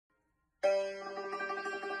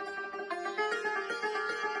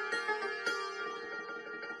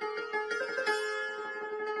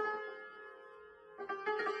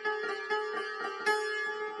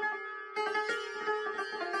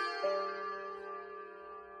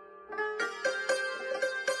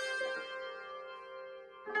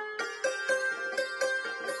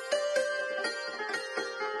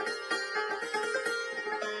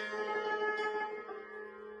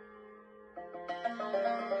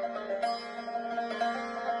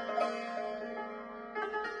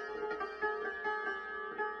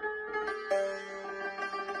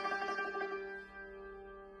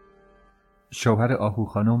شوهر آهو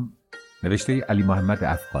خانم، نوشتۀ علی-محمد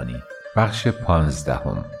افغانی، بخش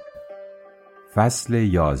 15، فصل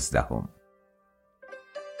 11.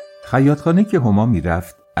 خیاطخانه که هما می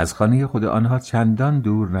رفت از خانه خود آنها چندان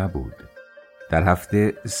دور نبود. در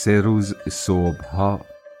هفته 3 روز صبحها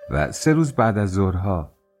و 3 روز بعد از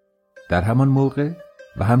ظهرها، در همان موقع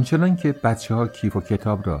و همچنان که بچه ها کیف و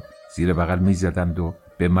کتاب را زیر بغل می زدند و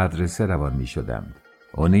به مدرسه روان می شدند،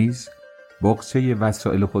 او نیز بقچه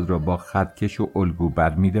وسایل خود را با خطکش و الگو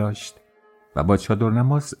بر می داشت و با چادر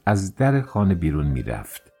نماز از در خانه بیرون می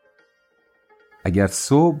رفت. اگر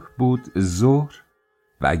صبح بود ظهر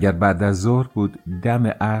و اگر بعد از ظهر بود دم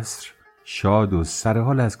عصر، شاد و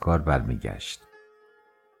سرحال از کار برمی گشت.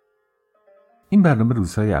 این برنامه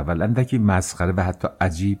روزهای اول اندکی مسخره و حتی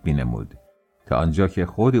عجیب می نمود، تا آنجا که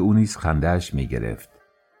خود او نیز خنده‌اش می گرفت.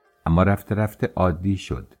 اما رفته رفته عادی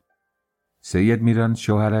شد. سید میران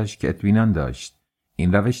شوهرش که اطمینان داشت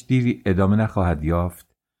این روش دیری ادامه نخواهد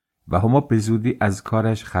یافت و هما به زودی از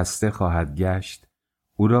کارش خسته خواهد گشت،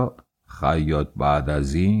 او را خیاط بعد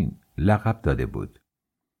از این لقب داده بود.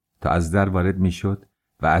 تا از در وارد میشد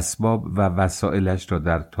و اسباب و وسایلش را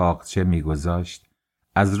در طاقچه میگذاشت،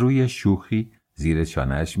 از روی شوخی زیر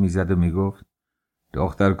چانه‌اش میزد و میگفت: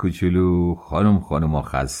 دختر کوچولو، خانم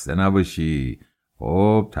خسته نباشی.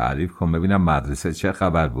 خب تعریف کن ببینم مدرسه چه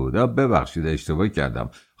خبر بود؟ ببخشید اشتباه کردم،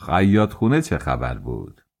 خیاط خونه چه خبر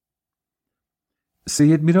بود؟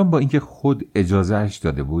 سید میران با اینکه خود اجازهش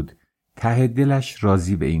داده بود، ته دلش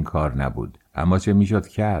راضی به این کار نبود. اما چه میشد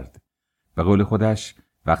کرد؟ به قول خودش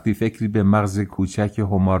وقتی فکری به مغز کوچک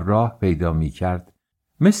هما راه پیدا میکرد،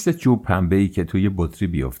 مثل چوب پنبه‌ای که توی بطری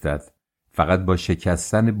بیفتد، فقط با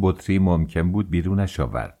شکستن بطری ممکن بود بیرونش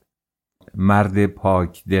آورد. مرد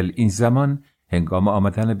پاک دل این زمان هنگام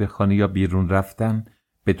آمدن به خانه یا بیرون رفتن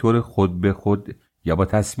به طور خود به خود یا با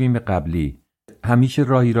تصمیم قبلی همیشه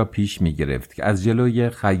راهی را پیش می گرفت که از جلوی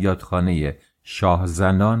خیاطخانه شاه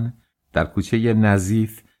زنان در کوچه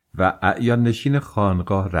نظیف و اعیان نشین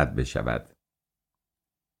خانقاه رد بشود.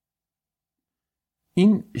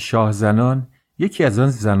 این شاه زنان یکی از آن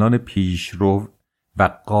زنان پیشرو و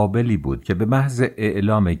قابلی بود که به محض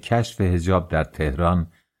اعلام کشف حجاب در تهران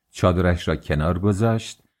چادرش را کنار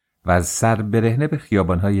گذاشت و از سر برهنه به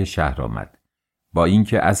خیابان‌های شهر آمد. با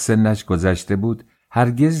اینکه از سنش گذشته بود،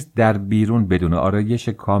 هرگز در بیرون بدون آرایش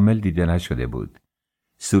کامل دیده نشده بود.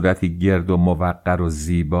 صورتی گرد و موقر و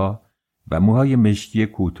زیبا و موهای مشکی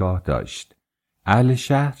کوتاه داشت. اهل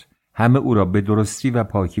شهر همه او را به درستی و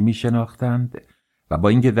پاکی می شناختند و با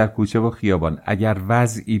اینکه در کوچه و خیابان اگر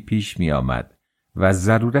وضعی پیش می آمد و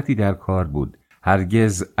ضرورتی در کار بود،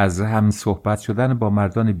 هرگز از هم صحبت شدن با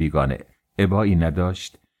مردان بیگانه ابایی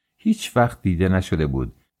نداشت. هیچ وقت دیده نشده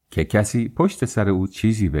بود که کسی پشت سر او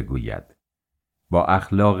چیزی بگوید. با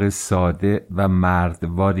اخلاق ساده و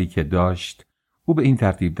مردواری که داشت، او به این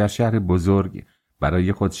ترتیب در شهر بزرگ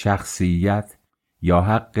برای خود شخصیت یا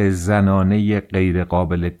حق زنانه غیر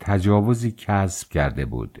قابل تجاوزی کسب کرده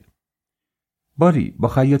بود. باری با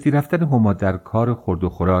خیاطی رفتن هما در کار خورد و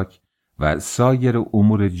خوراک و سایر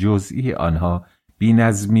امور جزئی آنها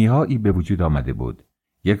بی‌نظمی‌هایی به وجود آمده بود.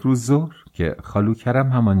 یک روز ظهر که خالو کرم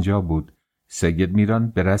همانجا بود، سید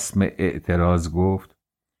میران به رسم اعتراض گفت: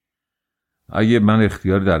 اگه من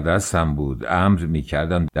اختیار در دستم بود، امر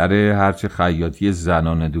میکردم در هرچه خیاطی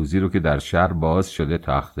زنانه دوزی رو که در شهر باز شده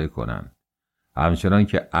تخته کنن. همچنان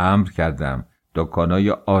که امر کردم دکانای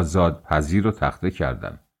آزاد پذیر رو تخته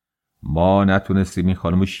کردن. ما نتونستیم این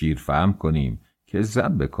خانمو شیرفهم کنیم که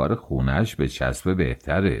زن به کار خونش به چسب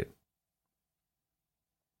بهتره.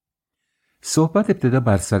 صحبت ابتدا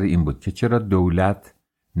بر سر این بود که چرا دولت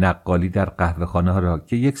نقالی در قهوه‌خانه ها را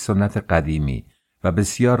که یک سنت قدیمی و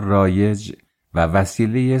بسیار رایج و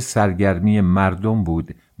وسیله سرگرمی مردم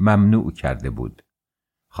بود ممنوع کرده بود.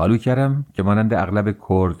 خالو کرم که مانند اغلب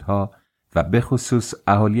کردها و به خصوص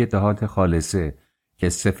اهالی دهات خالصه که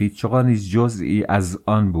سفید چغا نیز جزئی از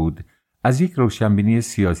آن بود، از یک روشنبینی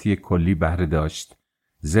سیاسی کلی بهره داشت.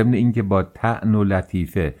 ضمن اینکه با طعن و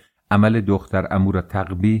لطیفه عمل دختر عمو را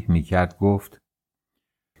تقبیح میکرد، گفت: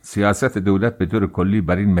 سیاست دولت به طور کلی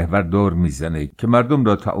بر این محور دور میزنه که مردم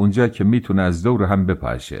را تا اونجا که میتونه از دور هم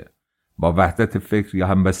بپاشه، با وحدت فکر یا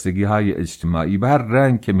همبستگی های اجتماعی به هر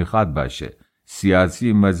رنگ که میخواد باشه،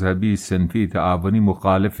 سیاسی، مذهبی، صنفی، تعاونی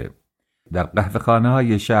مخالفه. در قهوه‌خانه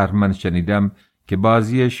های شهر من شنیدم که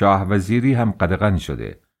بازی شاه وزیری هم قدغن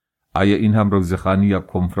شده. آیا این هم روزخوانی یا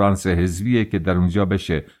کنفرانس حزبیه که در اونجا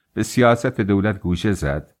بشه به سیاست دولت گوشه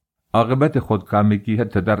زد؟ عاقبت خودکامگی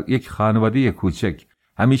حتی در یک خانواده کوچک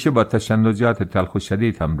همیشه با تشنجات تلخ و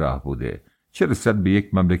شدید همراه بوده، چه رسد به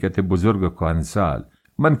یک مملکت بزرگ و کهنسال.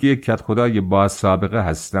 من که یک کدخدای با سابقه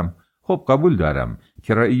هستم، خب قبول دارم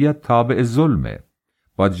که رعیت تابع ظلمه.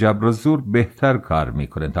 با جبر و زور بهتر کار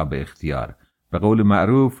میکنه تا به اختیار. به قول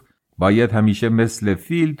معروف باید همیشه مثل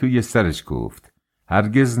فیل توی سرش کوفت.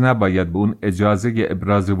 هرگز نباید به اون اجازه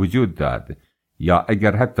ابراز وجود داد، یا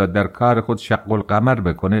اگر حتی در کار خود شق القمر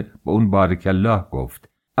بکنه به اون بارک الله گفت.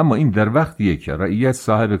 اما این در وقتیه که رعیت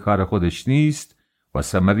صاحب کار خودش نیست و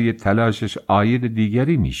ثمره تلاشش عاید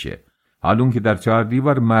دیگری میشه. حالون که در 4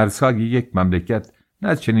 دیوار مرزهای یک مملکت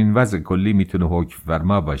نه چنین وضع کلی میتونه حکم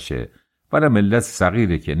فرما باشه و نه ملت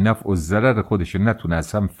صغیره که نفع و ضرر خودش نتونه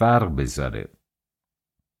از هم فرق بذاره.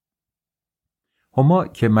 هما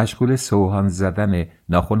که مشغول سوهان زدن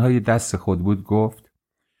ناخنهای دست خود بود گفت: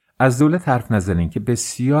 از دولت حرف نزنین که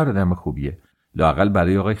بسیار آدم خوبیه. لااقل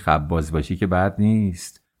برای آقای خباز باشی که بد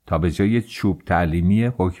نیست، تا به جای چوب تعلیمی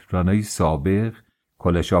حکمرانای سابق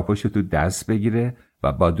کلاشاپوشو تو دست بگیره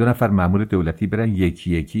و با 2 نفر مأمور دولتی برن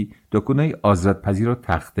یکی یکی دکونای آزادپذیر رو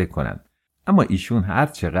تخته کنن. اما ایشون هر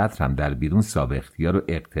چقدر هم در بیرون صاحب اختیار و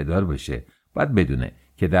اقتدار باشه، باید بدونه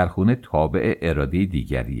که در خونه تابع اراده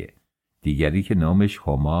دیگری که نامش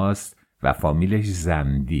هماست و فامیلش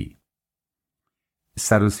زندی.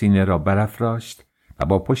 سر و سینه را برافراشت و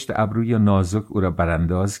با پشت ابروی نازک او را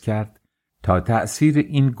برانداز کرد تا تأثیر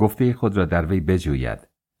این گفته خود را در وی بجوید.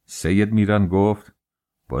 سید میران گفت: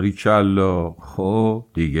 باریکالله. خب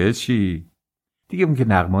دیگه چی؟ دیگه اون که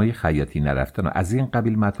نغمه‌های خیاطی نرفتن و از این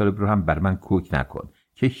قبیل مطالب رو هم بر من کوک نکن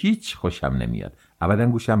که هیچ خوشم نمیاد. ابدا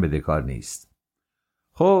گوشم بده کار نیست.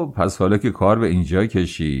 خب پس حالا که کار به اینجا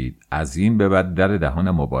کشید، از این به بعد در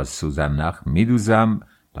دهانم و با سوزن نخ میدوزم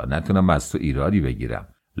تا نتونم از تو ایرادی بگیرم.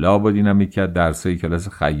 لابد اینم یکی از درسای کلاس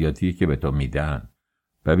خیاطی که به تو میدن.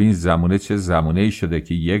 ببین زمونه چه زمونه‌ای شده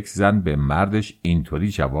که یک زن به مردش اینطوری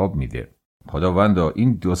جواب میده. خداوندا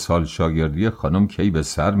این 2 سال شاگردی خانم کی به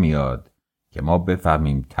سر میاد که ما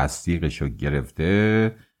بفهمیم تصدیقشو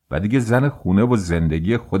گرفته و دیگه زن خونه و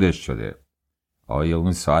زندگی خودش شده. آیا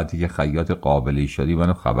اون ساعتی که خیاط قابلی شدی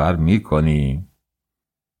منو خبر میکنی؟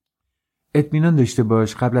 اطمینان داشته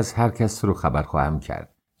باش قبل از هر کس تو رو خبر خواهم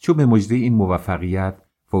کرد. چون به مژده این موفقیت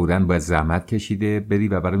فوراً باید زحمت کشیده بری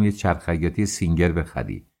و برام یه چرخ خیاطی سینگر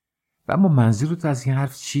بخری. و اما منظورت از این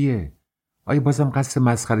حرف چیه؟ آیا بازم قصد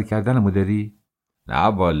مسخره کردنمو داری؟ نه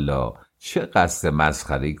والا، چه قصد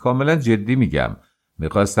مسخره‌ای؟ کاملا جدی میگم.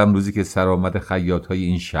 میخواستم روزی که سرآمد خیاط‌های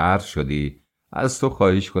این شهر شدی از تو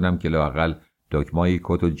خواهش کنم که لااقل دکمه‌ی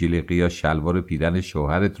کت و جلیقه یا شلوار و پیرن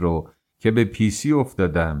شوهرت رو که به پیسی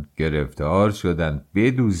افتادن، گرفتار شدن،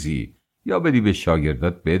 بدوزی یا بدی به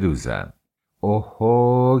شاگردات بدوزن.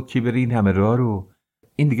 اوهو، کی بره این همه راه رو؟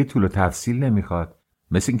 این دیگه طول و تفصیل نمیخواد.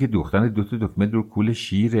 مثل این که دوختن 2 تا دکمه رو کول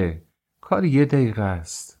شیره. کار 1 دقیقه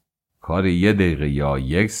است. کار 1 دقیقه یا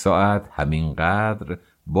 1 ساعت همینقدر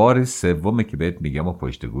بار سومه که بهت میگم و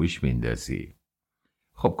پشت گوش میندازی.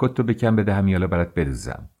 خب کتو بکن بده همین حالا برات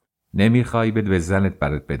بدوزم. نمیخوای بده به زنت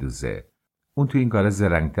برات بدوزه. اون تو این کارا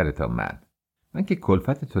زرنگتره تا من که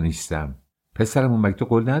کلفت تو نیستم. پسرم اون تو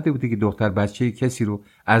قول نده بودی که دختر بچه کسی رو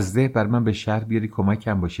از ده بر من به شهر بیاری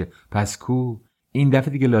کمکم باشه. پس کو؟ این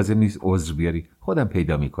دفعه دیگه لازم نیست عذر بیاری، خودم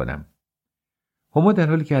پیدا میکنم. هما در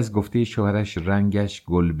حالی که از گفته شوهرش رنگش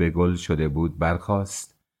گل به گل شده بود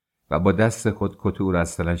برخاست و با دست خود کت او را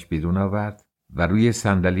از تنش بیرون آورد و روی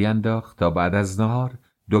صندلی انداخت تا بعد از نهار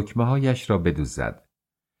دکمه هایش را بدوزد.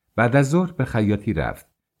 بعد از ظهر به خیاطی رفت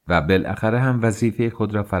و بالاخره هم وظیفه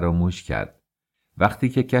خود را فراموش کرد. وقتی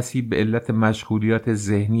که کسی به علت مشغولیات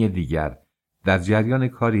ذهنی دیگر در جریان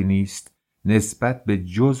کاری نیست، نسبت به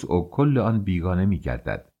جزء و کل آن بیگانه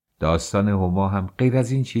می‌گردد. داستان هما هم غیر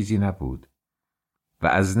از این چیزی نبود و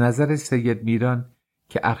از نظر سید میران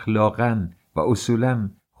که اخلاقاً و اصولاً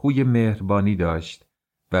خوی مهربانی داشت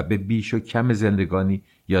و به بیش و کم زندگانی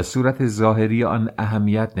یا صورت ظاهری آن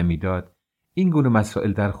اهمیت نمیداد، این گونه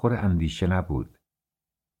مسائل در خور اندیشه نبود.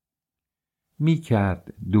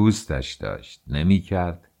 میکرد دوستش داشت،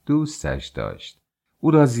 نمیکرد دوستش داشت.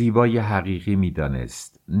 او را زیبای حقیقی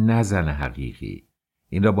میدانست، نه زن حقیقی.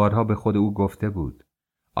 این را بارها به خود او گفته بود.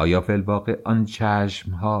 آیا فی الواقع آن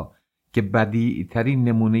چشمها که بدیع‌ترین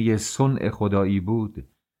نمونه صنع خدایی بود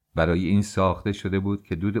برای این ساخته شده بود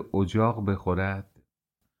که دود اجاق بخورد؟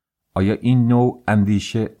 آیا این نوع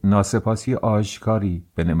اندیشه ناسپاسی آشکاری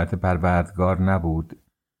به نعمت پروردگار نبود؟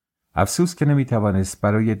 افسوس که نمیتوانست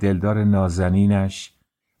برای دلدار نازنینش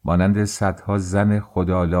مانند صدها زن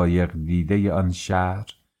خدا لایق دیده آن شهر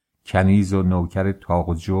کنیز و نوکر طاق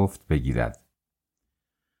و جفت بگیرد.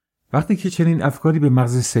 وقتی که چنین افکاری به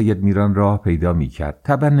مغز سید میران راه پیدا میکرد،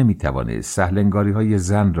 طبعا نمیتوانست سهلنگاری های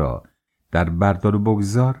زن را در بردار و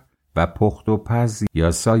بگذار و پخت و پز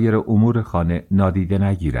یا سایر امور خانه نادیده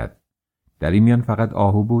نگیرد. در این میان فقط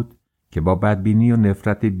آهو بود که با بدبینی و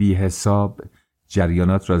نفرت بی حساب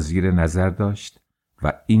جریانات را زیر نظر داشت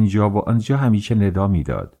و اینجا و آنجا همیشه ندا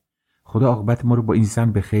می‌داد: خدا عاقبت ما رو با این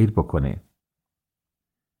زن به خیر بکنه.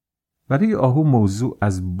 برای آهو موضوع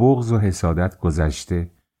از بغض و حسادت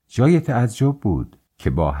گذشته جای تعجب بود که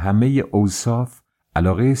با همه اوصاف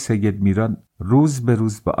علاقه سید میران روز به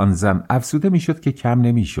روز به آن زن افزوده میشد که کم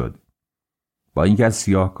نمیشد. با اینکه از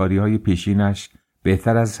سیاهکاری‌های پیشینش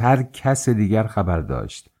بهتر از هر کس دیگر خبر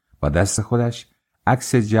داشت، با دست خودش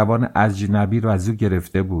عکس جوان اجنبی را از او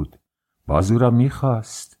گرفته بود. باز او را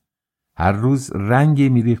میخواست. هر روز رنگی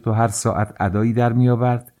میریخت و هر ساعت ادایی در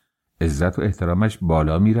میآورد. عزت و احترامش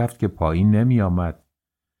بالا میرفت که پایین نمیآمد.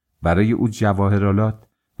 برای او جواهرالات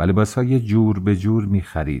و لباسهای جور به جور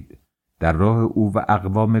میخرید. در راه او و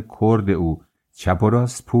اقوام کرد او چپ و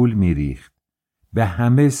راست پول میریخت. به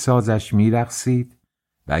همه سازش میرقصید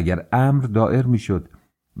و اگر امر دایر میشد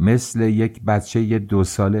مثل یک بچه 2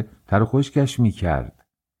 ساله تر و خشکش میکرد.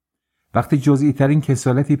 وقتی جزئی ترین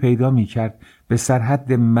کسالتی پیدا میکرد به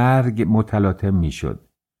سرحد مرگ متلاطم میشد.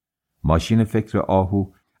 ماشین فکر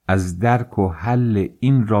آهو از درک و حل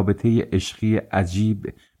این رابطه عشقی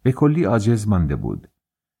عجیب به کلی عاجز مانده بود.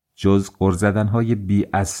 جز غر زدن‌های بی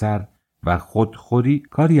اثر و خودخوری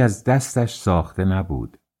کاری از دستش ساخته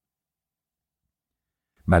نبود.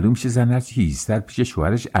 معلوم شه زن هرچی هیستر پیش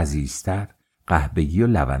شوهرش عزیزتر، قهبگی و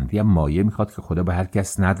لوندی هم مایه میخواد که خدا به هر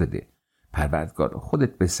کس نداده. پروردگار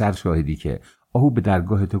خودت به سر شاهدی که آهو به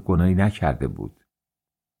درگاه تو گناهی نکرده بود.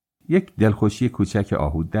 یک دلخوشی کوچک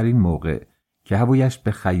آهو در این موقع که هوایش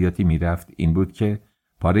به خیاطی میرفت این بود که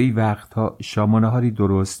پاره وقتها شام و نهاری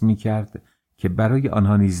درست میکرد که برای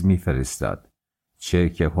آنها نیز میفرستاد. چه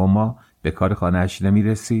که هما به کار خانه‌اش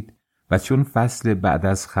نمیرسید و چون فصل بعد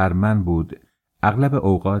از خرمن بود اغلب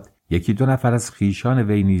اوقات 1-2 نفر از خویشان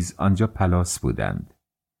وی نیز آنجا پلاس بودند.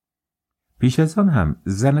 پیش از آن هم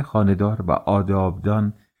زن خانه‌دار و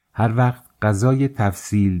آدابدان هر وقت غذای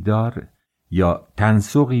تفصیلدار یا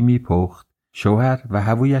تنسوقی میپخت شوهر و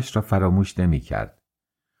هوایش را فراموش نمی‌کرد.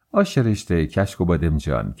 آش رشته، کشک و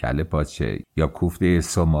بادمجان، کله پاچه یا کوفته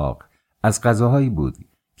سماق از غذاهایی بود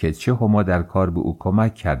که چه هما در کار به او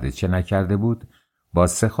کمک کرده چه نکرده بود با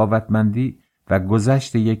سخاوتمندی و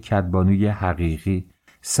گذشت یک کدبانوی حقیقی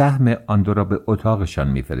سهم آن دو را به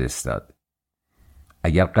اتاقشان میفرستاد.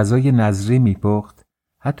 اگر غذای نظری میپخت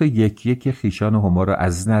حتی یک خویشان هما را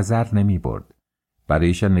از نظر نمیبرد.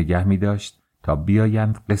 برایشان نگه میداشت تا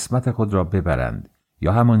بیایند قسمت خود را ببرند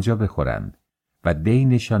یا همانجا بخورند و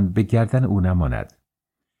دینشان به گردن او نماند.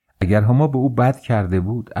 اگر هما به او بد کرده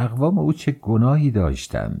بود اقوام او چه گناهی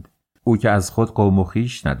داشتند؟ او که از خود قوم و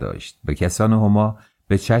خویش نداشت به کسان هما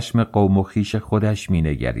به چشم قوم و خویش خودش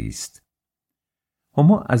مینگریست.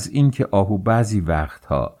 هما از اینکه آهو بعضی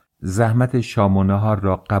وقتها زحمت شام و نهار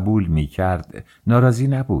را قبول میکرد ناراضی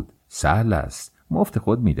نبود. سهل است، مفت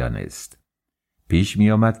خود میدانست. پیش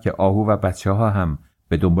میآمد که آهو و بچه ها هم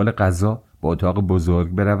به دنبال غذا به اتاق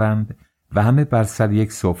بزرگ بروند و همه بر سر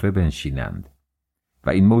یک سفره بنشینند و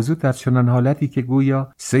این موضوع در چنان حالتی که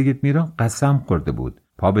گویا سید میران قسم خورده بود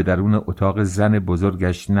پا به درون اتاق زن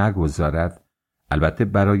بزرگش نگذارد، البته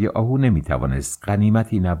برای آهو نمیتوانست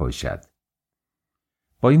غنیمتی نباشد.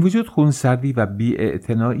 با این وجود خونسردی و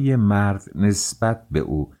بی‌اعتنایی مرد نسبت به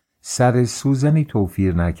او سر سوزنی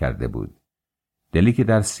توفیر نکرده بود. دلی که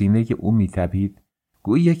در سینه او میتپید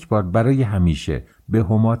گویی یک بار برای همیشه به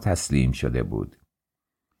هما تسلیم شده بود.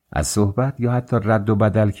 از صحبت یا حتی رد و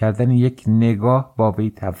بدل کردن یک نگاه با وی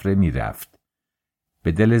تفره میرفت.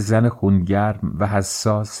 به دل زن خونگرم و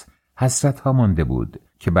حساس حسرت ها مانده بود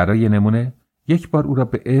که برای نمونه یک بار او را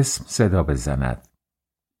به اسم صدا بزند.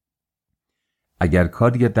 اگر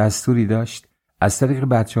کار یا دستوری داشت از طریق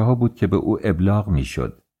بچه ها بود که به او ابلاغ می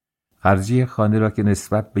شد. خرجی خانه را که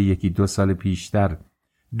نسبت به 1-2 سال پیشتر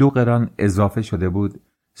 2 قران اضافه شده بود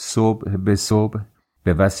صبح به صبح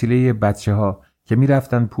به وسیله بچه ها که می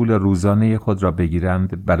رفتن پول روزانه خود را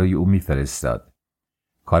بگیرند برای او می فرستاد.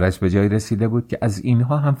 کارش به جای رسیده بود که از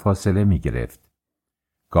اینها هم فاصله می گرفت.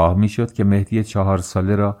 گاه می شد که مهدی 4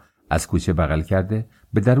 ساله را از کوچه بغل کرده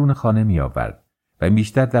به درون خانه می آورد و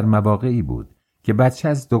بیشتر در مواقعی بود که بچه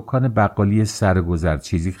از دکان بقالی سرگذر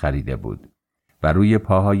چیزی خریده بود و روی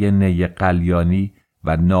پاهای نی قلیانی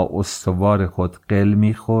و نااستوار خود قل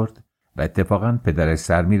می خورد و اتفاقاً پدرش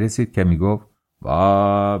سر می رسید که می گفت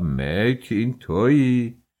وا مک این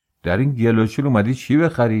تویی؟ در این گلوچول اومدی چی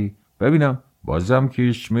بخری؟ ببینم بازم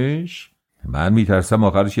کشمش؟ من میترسم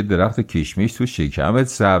آخرش یه درخت کشمش تو شکمت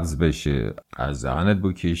سبز بشه. از دهنت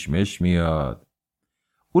بو کشمش میاد.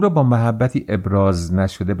 او را با محبتی ابراز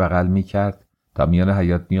نشده بغل میکرد تا میان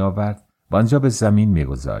حیاط میآورد و آنجا به زمین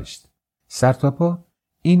میگذاشت. سر تا پا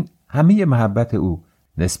این همه محبت او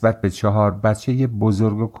نسبت به 4 بچه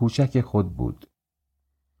بزرگ و کوچک خود بود.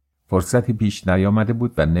 فرصتی پیش نیامده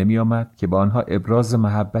بود و نمی آمد که با آنها ابراز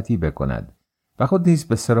محبتی بکند و خود نیز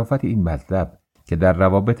به صرافت این مطلب که در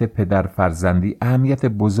روابط پدر فرزندی اهمیت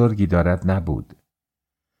بزرگی دارد نبود.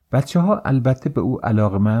 بچه ها البته به او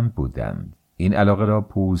علاقمند بودند. این علاقه را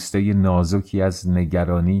پوسته نازکی از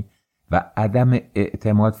نگرانی و عدم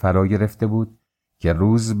اعتماد فرا گرفته بود که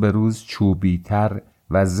روز به روز چوبی‌تر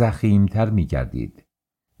و ضخیم‌تر می‌گردید.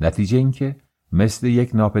 نتیجه این که مثل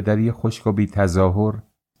یک ناپدری خشک و بی تظاهر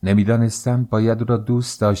نمی‌دانستند باید او را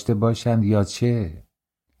دوست داشته باشند یا چه.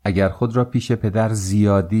 اگر خود را پیش پدر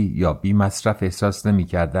زیادی یا بی مصرف احساس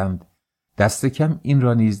نمی‌کردند، دست کم این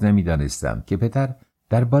را نیز نمی‌دانستند که پدر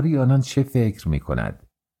درباره آنان چه فکر می‌کند.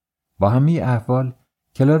 با همه احوال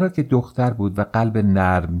کلارا که دختر بود و قلب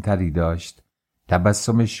نرمتری داشت،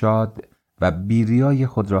 تبسم شاد و بیریای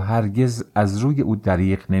خود را هرگز از روی او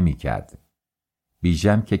دریغ نمی‌کرد.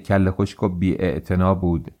 بیژن که کله خشک و بی‌اعتنا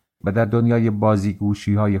بود و در دنیای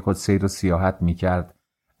بازیگوشی‌های خود سیر و سیاحت می‌کرد،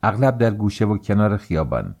 اغلب در گوشه و کنار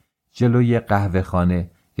خیابان، جلوی قهوه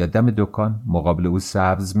خانه یا دم دکان مقابل او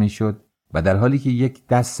سبز می‌شد و در حالی که یک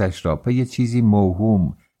دستش را پی چیزی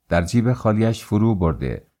موهوم در جیب خالیش فرو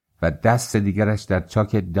برده و دست دیگرش در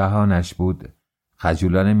چاک دهانش بود،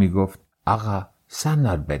 خجولانه می‌گفت آقا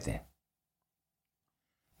سنار بده.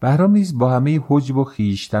 پرهام نیز با همه حجب و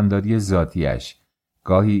خویشتن‌داری ذاتیش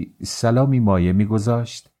گاهی سلامی مایه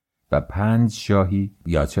می‌گذاشت و 5 شاهی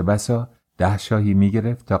یا چه بسا 10 شاهی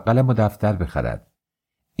می‌گرفت تا قلم و دفتر بخرد.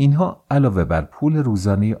 اینها علاوه بر پول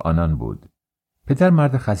روزانه آنان بود. پدر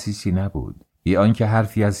مرد خسیسی نبود. بی آنکه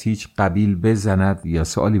حرفی از هیچ قبیل بزند یا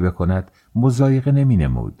سوالی بکند مضایقه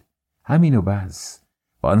نمی‌نمود. همین و بس.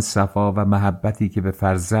 با آن صفا و محبتی که به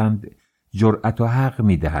فرزند جرأت و حق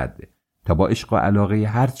می‌دهد تا با عشق و علاقه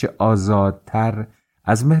هرچه آزادتر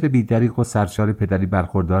از مهر بی‌دریغ و سرشار پدری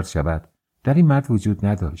برخوردار شود، در این مرد وجود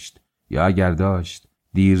نداشت، یا اگر داشت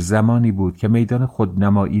دیر زمانی بود که میدان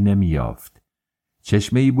خودنمایی نمی‌یافت.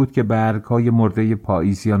 چشمه‌ای بود که برگ‌های مرده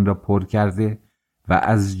پاییزیان را پر کرده و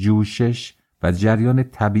از جوشش و جریان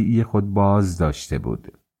طبیعی خود باز داشته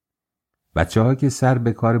بود. بچه‌ها که سر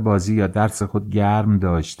به کار بازی یا درس خود گرم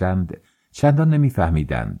داشتند چندان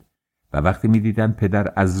نمی‌فهمیدند و وقتی می‌دیدند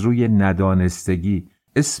پدر از روی ندانستگی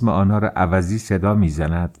اسم آنها را عوضی صدا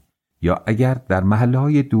می‌زند یا اگر در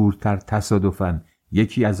محله‌های دورتر تصادفاً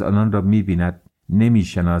یکی از آنان را می‌بیند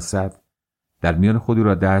نمی‌شناسد، در میان خود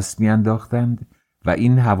را دست می‌انداختند و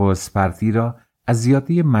این حواس پرتی را از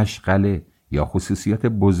زیادی مشغله یا خصوصیات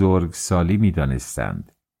بزرگسالی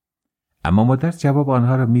می‌دانستند. اما مادر جواب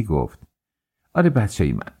آنها را می‌گفت: آره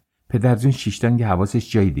بچه‌ی من، پدر جون شیشتنگ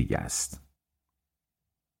حواسش جای دیگه است.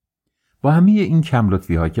 با همه این کم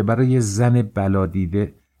لطفی‌ها که برای زن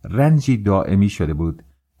بلادیده رنجی دائمی شده بود،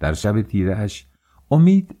 در شب تیره‌اش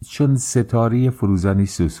امید چون ستاره فروزانی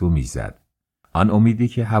سوسو می‌زد. آن امیدی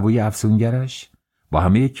که هوای افسونگرش با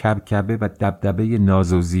همه کبکبه و دبدبه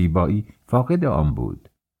ناز و زیبایی فاقد آن بود.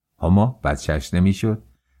 اما بچه‌اش نمی‌شد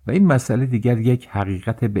و این مسئله دیگر یک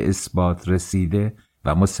حقیقت به اثبات رسیده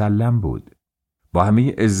و مسلم بود. با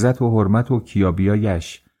همه عزت و حرمت و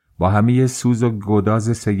کیابیایش، با همه سوز و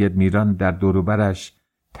گداز سید میران در دوروبرش،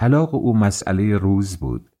 طلاق او مسئله روز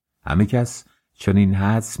بود. همه کس چنین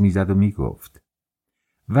حدس میزد و میگفت.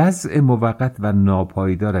 وضع موقت و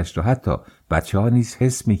ناپایدارش را حتی بچه‌ها نیز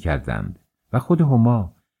حس میکردند و خود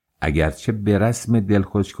هما اگرچه به رسم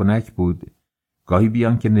دلخوش کنک بود، گاهی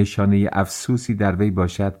بیان که نشانه افسوسی در وی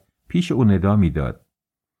باشد پیش او ندا میداد: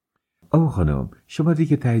 آو خانم، شما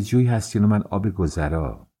دیگه ته جوی هستین و من آب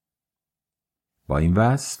گذرا. با این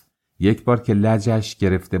وصف یک بار که لجش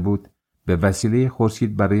گرفته بود، به وسیله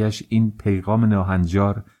خورشید برایش این پیغام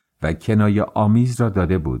ناهنجار و کنایه آمیز را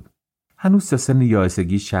داده بود: هنوز تا سن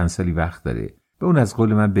یائسگی چند سالی وقت داره. به اون از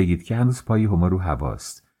قول من بگید که هنوز پای هما رو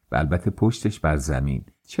هواست و البته پشتش بر زمین.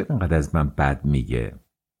 چرا انقدر از من بد میگه؟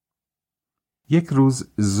 یک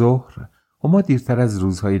روز ظهر هما دیرتر از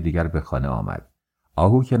روزهای دیگر به خانه آمد.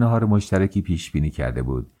 آهو که نهار مشترکی پیش بینی کرده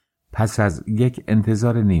بود، پس از یک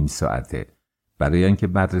انتظار نیم ساعته برای اینکه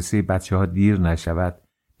مدرسه بچه‌ها دیر نشود،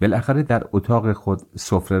 بالاخره در اتاق خود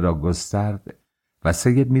سفره را گسترد و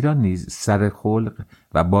سید میران نیز سر خلق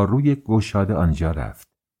و با روی گشاده آنجا رفت.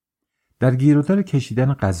 در گیرودار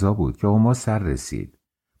کشیدن غذا بود که هما سر رسید.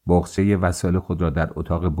 بخچه وسایل خود را در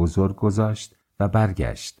اتاق بزرگ گذاشت و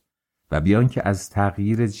برگشت و بیان که از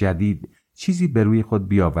تغییر جدید چیزی به روی خود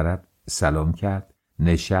بیاورد سلام کرد،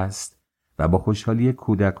 نشست و با خوشحالی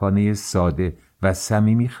کودکانه ساده و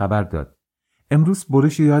صمیمی خبر داد: امروز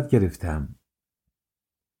برش یاد گرفتم.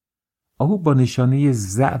 آهو با نشانه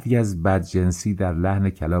ضعفی از بدجنسی در لحن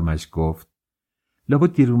کلامش گفت: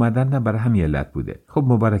 لابد دیر اومدن برای همین علت بوده. خب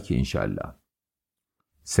مبارکی انشالله.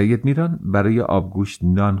 سید میران برای آبگوشت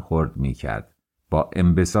نان خورد میکرد. با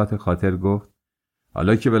انبساط خاطر گفت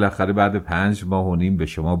حالا که بالاخره بعد 5 ماه و نیم به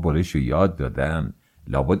شما برش و یاد دادن،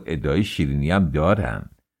 لابد ادعای شیرینی هم دارن.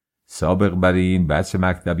 سابق بر این بچه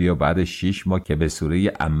مکتبی و بعد 6 ماه که به سوره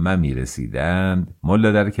عمه میرسیدند،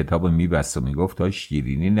 ملا در کتاب میبست و میگفت تا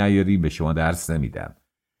شیرینی نیاری به شما درس نمیدم.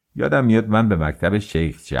 یادم میاد من به مکتب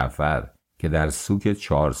شیخ جعفر که در سوک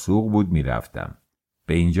 4 سوق بود میرفتم.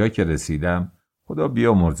 به اینجا که رسیدم خدا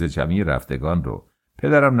بیامرزه جمعی رفتگان رو،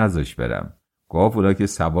 پدرم نذاش برم. گفت اونا که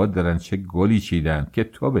سواد دارن چه گلی چیدن که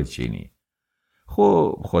تو بچینی.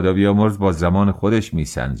 خب خدا بیامرز با زمان خودش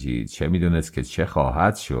میسنجید، چه میدونست که چه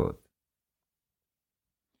خواهد شد.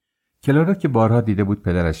 کلارا که بارها دیده بود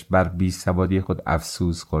پدرش بر بی سوادی خود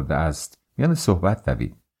افسوس خورده است، یعنی صحبت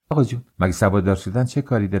دوید. آقا جون مگه سواددار شدن چه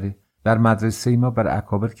کاری داره؟ در مدرسه ما بر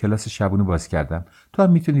اکابر کلاس شبونو باز کردم، تو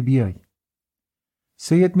هم میتونی بیای.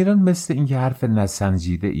 سید میران مثل اینکه حرف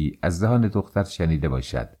نسنجیده ای از دهان دختر شنیده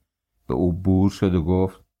باشد به او بور شد و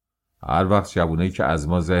گفت هر وقت شبونایی که از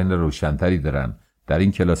ما ذهن روشنتری دارن در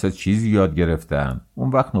این کلاس چیزی یاد گرفتن، اون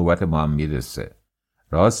وقت نوبت ما هم میرسه.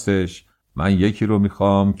 راستش من یکی رو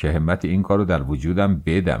میخوام که همت این کارو در وجودم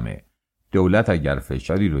بدمه. دولت اگر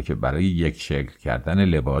فشاری رو که برای یک شکل کردن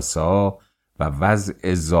لباسا و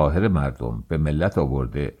وضع ظاهر مردم به ملت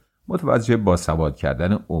آورده متوجه با سواد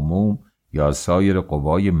کردن عموم یا سایر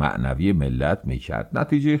قوای معنوی ملت میکرد،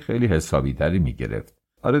 نتیجه خیلی حسابی تری میگرفت.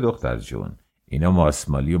 آره دختر جون، اینا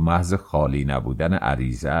ماسمالی و محض خالی نبودن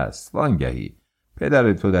عریضه است. وانگهی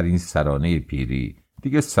پدر تو در این سرانه پیری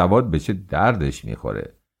دیگه سواد به چه دردش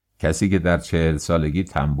میخوره؟ کسی که در 40 سالگی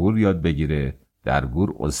تنبور یاد بگیره در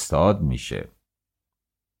گور استاد میشه.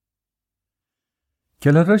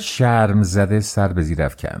 کلارا شرم زده سر به زیر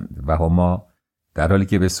افکند و هما در حالی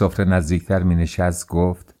که به سفره نزدیکتر می نشست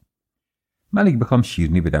گفت من اگه بخوام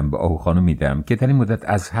شیرینی بدم به آهو خانم میدم که در این مدت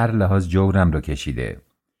از هر لحاظ جورم رو کشیده.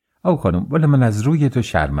 آهو خانم والا من از روی تو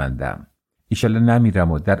شرمندم. ایشالله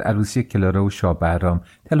نمیرم و در عروسی کلارا و شاه بهرام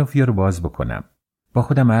تلافی‌ها رو باز بکنم. با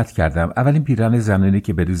خودم عهد کردم اولین پیرهن زنانی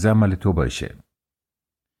که بریزم مال تو باشه.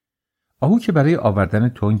 آهو که برای آوردن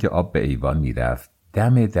تنگ آب به ایوان میرفت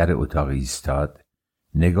دم در اتاق ایستاد،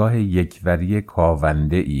 نگاه یکوری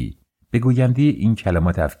کاونده ای به گوینده این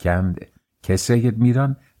کلمات افکند که سید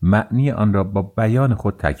میران معنی آن را با بیان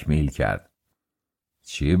خود تکمیل کرد.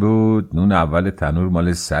 چی بود؟ نون اول تنور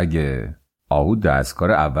مال سگه. آهو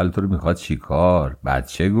دستکار اول تو رو میخواد چی کار؟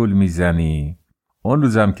 بچه گل میزنی؟ اون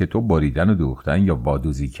روزم که تو بریدن و دوختن یا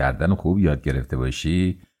بادوزی کردن خوب یاد گرفته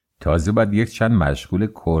باشی، تازه باید یک چند مشغول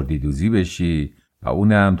کردی دوزی بشی و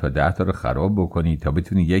اونم تا 10 تا رو خراب بکنی تا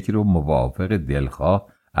بتونی یکی رو موافق دلخواه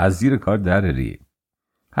از زیر کار دراری.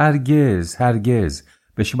 هرگز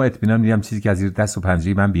به شما اطمینان میدم چیزی که از زیر دست و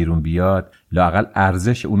پنجه من بیرون بیاد لااقل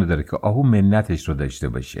ارزش اونو داره که آهو منتش رو داشته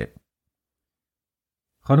باشه.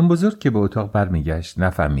 خانم بزرگ که به اتاق برمیگشت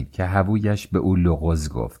نفهمید که هوویش به او لغز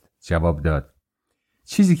گفت. جواب داد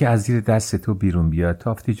چیزی که از زیر دست تو بیرون بیاد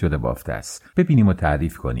تافتی جدا بافته است. ببینیم و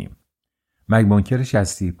تعریف کنیم. مگه منکرش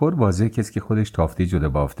هستی؟ پر واضحه کسی که خودش تافتی جدا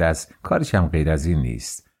بافته است کارش هم غیر از این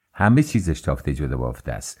نیست. همه چیزش تافتی جدا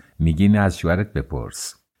بافته است. میگی نه از شوهرت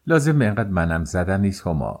بپرس. لازم به اینقدر منم زدن نیست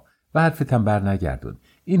هما و حرفتم بر نگردون.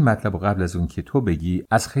 این مطلب قبل از اون که تو بگی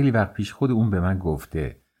از خیلی وقت پیش خود اون به من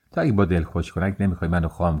گفته. تا اگه با دل خوش کنک نمیخوای منو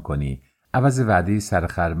خام کنی، عوض وعده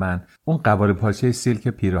سرخرمن اون قواره پارچه سیلک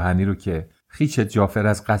پیراهنی رو که خیچ جعفر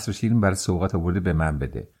از قصر شیرین برای سوغات آورده به من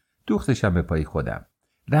بده. دوختشم به پای خودم.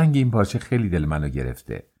 رنگ این پارچه خیلی دل منو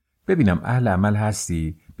گرفته. ببینم اهل عمل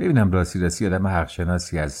هستی، ببینم راستی آدم حق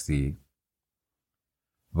شناسی هستی.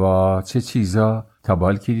 وا چه چیزا، تا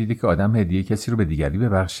بال کی دیدی که آدم هدیه کسی رو به دیگری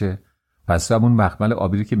ببخشه؟ پس تو همون مخمل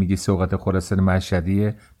آبی رو که میگی سوغات خراسان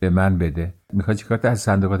مشهدیه به من بده. میخوای چیکار از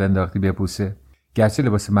صندوقات انداختی بپوسه؟ گرچه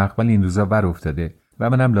لباس مخمل این روزا ور افتاده و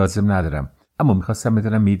منم لازم ندارم، اما میخواستم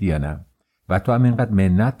بدونم میدی یا نه. و تو هم اینقدر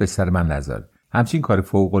منت به سر من نذار. همچین کار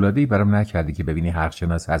فوق‌العاده‌ای برام نکردی که ببینی حق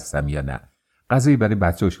شناس هستم یا نه. غذایی برای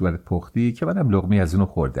بچه و شوهرت پختی که منم لقمه از اونو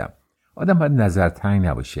خوردم. آدم باید نظر تنگ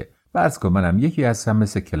نباشه. فرض کن منم یکی هستم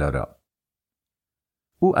مثل کلارا.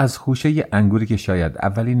 او از خوشه انگوری که شاید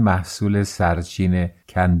اولین محصول سرچین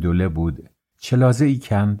کندوله بود چلازه‌ای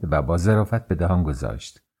کند و با ظرافت به دهان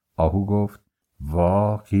گذاشت. آهو گفت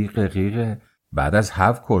وا قیقه بعد از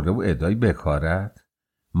 7 کرده و ادای بکارت.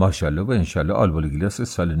 ماشاءالله و انشالله آلبول گیلاس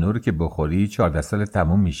سال نو رو که بخوری 14 سال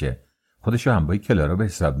تموم میشه. خودشو هم با کلارا به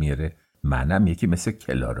حساب میاره. منم یکی مثل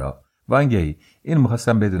کلارا. وانگهی این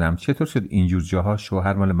میخواستم بدونم چطور شد اینجور جاها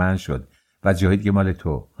شوهر مال من شد و جاهای دیگه مال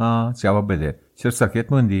تو؟ ها جواب بده. چرا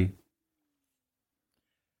ساکت موندی؟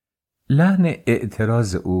 لحن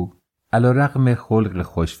اعتراض او علیرغم خلق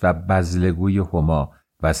خوش و بذلگوی هما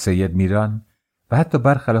و سید میران و حتی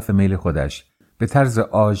برخلاف میل خودش به طرز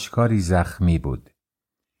آشکاری زخمی بود.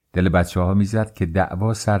 دل بچه‌ها میزد که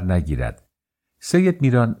دعوا سر نگیرد. سید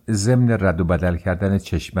میران ضمن رد و بدل کردن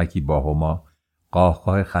چشمکی با هما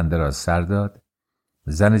قاهقاه خنده را سر داد.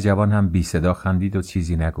 زن جوان هم بی صدا خندید و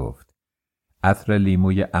چیزی نگفت. عطر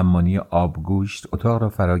لیموی عمانی آبگوشت اتاق را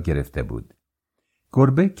فرا گرفته بود.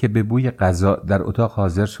 گربه که به بوی غذا در اتاق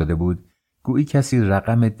حاضر شده بود، گویی کسی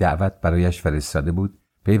رقم دعوت برایش فرستاده بود،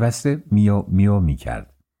 پیوسته میو میو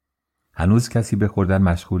میکرد. هنوز کسی به خوردن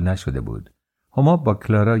مشغول نشده بود. هما با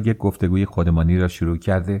کلارا یک گفتگوی خودمانی را شروع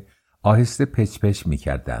کرده آهسته پچ پچ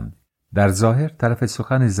میکردند. در ظاهر طرف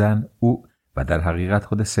سخن زن او و در حقیقت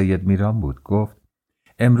خود سید میران بود. گفت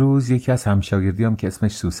امروز یکی از همشاگردیام که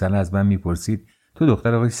اسمش سوسن از من میپرسید تو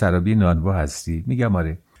دختر آقای سرابی نانوا هستی؟ میگم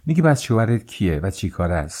آره. میگه بس شوهرت کیه و چی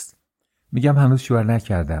کار است؟ میگم هنوز شوهر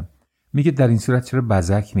نکردم. میگه در این صورت چرا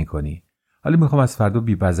بزک میکنی؟ حالا میخوام از فردا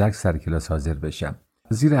بی بزک سر کلاس حاضر بشم.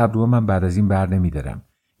 زیر ابرو من بعد از این بر نمیدارم.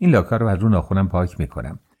 این لاکا رو از رو ناخونم پاک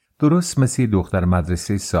میکنم. درست مثل دختر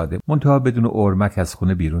مدرسه ساده، منتها بدون اورمک از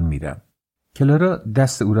خونه بیرون میرم. کلارا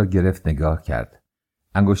دست او را گرفت نگاه کرد.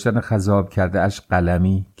 انگشتان خضاب کرده اش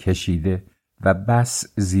قلمی، کشیده و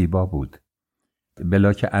بس زیبا بود.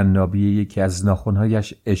 بلاک عنابی یکی از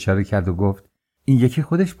ناخنهایش اشاره کرد و گفت این یکی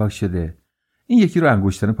خودش پاک شده. این یکی رو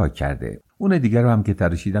انگشتان پاک کرده. اون دیگر رو هم که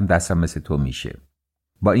تراشیدم دستم مثل تو میشه.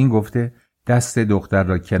 با این گفته دست دختر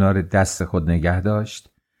را کنار دست خود نگه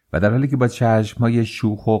داشت و در حالی که با چشمهای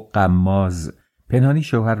شوخ و غماز پنهانی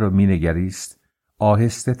شوهر را مینگریست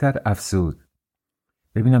آهسته تر افسود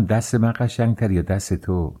ببینم دست من قشنگتر یا دست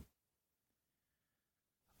تو؟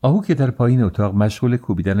 آهو که در پایین اتاق مشغول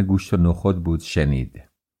کوبیدن گوشت و نخود بود شنید.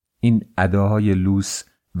 این اداهای لوس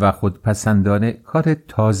و خودپسندانه کار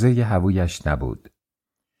تازه هوویش نبود.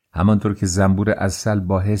 همانطور که زنبور عسل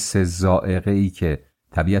با حس ذائقه‌ای که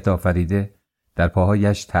طبیعت آفریده در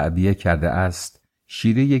پاهایش تعبیه کرده است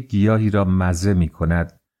شیره گیاهی را مزه می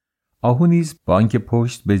کند، آهو نیز با آنکه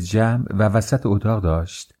پشت به جمع و وسط اتاق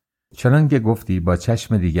داشت چنانکه گفتی با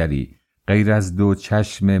چشم دیگری غیر از دو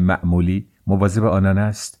چشم معمولی مواظب آنان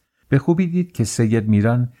است، به خوبی دید که سید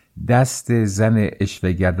میران دست زن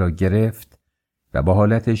اشوه‌گر را گرفت و با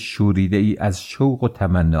حالت شوریده ای از شوق و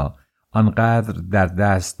تمنا آنقدر در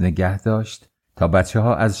دست نگه داشت تا بچه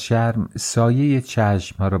ها از شرم سایه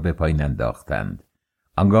چشم ها را به پایین انداختند.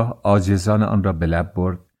 آنگاه عاجزانه آن را به لب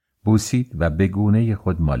برد، بوسید و به گونه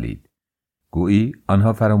خود مالید. گویی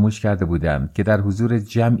آنها فراموش کرده بودند که در حضور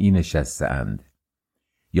جمعی نشسته‌اند.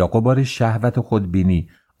 یا غبار شهوت و خودبینی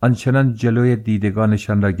آنچنان جلوی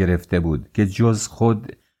دیدگانشان را گرفته بود که جز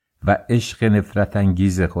خود و عشق نفرت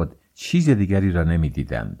انگیز خود چیز دیگری را نمی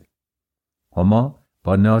دیدند. هما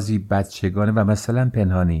با نازی بچگانه و مثلا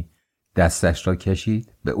پنهانی دستش را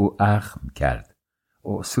کشید، به او اخم کرد.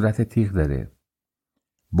 او صورت تیغ داره.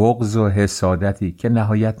 بغض و حسادتی که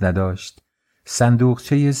نهایت نداشت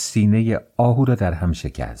صندوقچه سینه آهو را در هم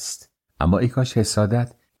شکست. اما ای کاش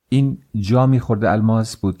حسادت این جامی خورده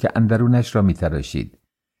الماس بود که اندرونش را می تراشید.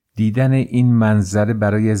 دیدن این منظره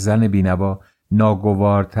برای زن بینوا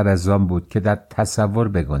ناگوارتر از آن بود که در تصور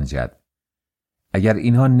بگنجد. اگر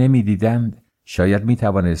اینها نمی دیدند شاید می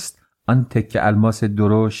توانست آن تکه الماس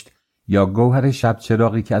درشت یا گوهر شب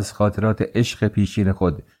چراغی که از خاطرات عشق پیشین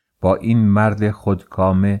خود با این مرد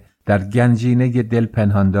خودکامه در گنجینه دل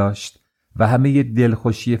پنهان داشت و همه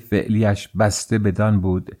دلخوشی فعلیش بسته بدان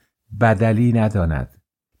بود بدلی نداند.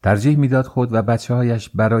 ترجیح میداد خود و بچه‌هایش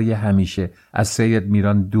برای همیشه از سید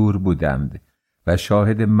میران دور بودند و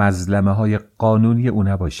شاهد مظلمه های قانونی او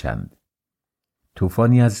نباشند.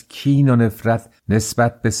 طوفانی از کین و نفرت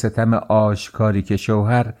نسبت به ستم آشکاری که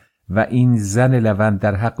شوهر و این زن لوند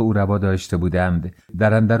در حق او روا داشته بودند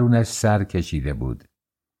در اندرونش سر کشیده بود.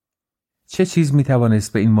 چه چیز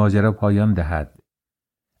میتوانست به این ماجرا پایان دهد؟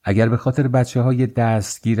 اگر به خاطر بچه‌های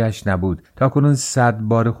دستگیرش نبود تا کنون 100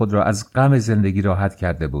 بار خود را از غم زندگی راحت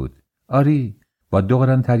کرده بود. آری، با 2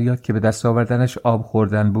 قرن تریاک که به دست آوردنش آب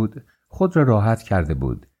خوردن بود خود را راحت کرده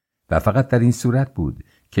بود و فقط در این صورت بود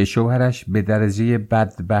که شوهرش به درجه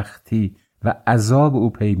بدبختی و عذاب او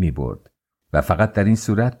پی می برد و فقط در این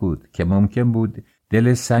صورت بود که ممکن بود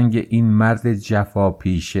دل سنگ این مرد جفا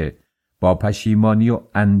پیشه با پشیمانی و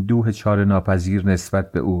اندوه چاره ناپذیر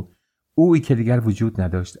نسبت به اویی که دیگر وجود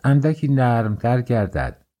نداشت اندکی نرمتر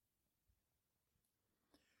گردد.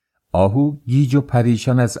 آهو گیج و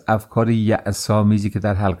پریشان از افکار یأس‌آمیزی که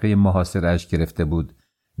در حلقه محاصره‌اش گرفته بود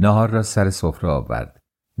نهار را سر سفره آورد.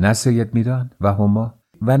 نه سید میران و هما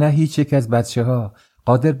و نه هیچ یک از بچه‌ها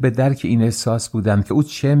قادر به درک این احساس بودند که او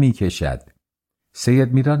چه می‌کشد.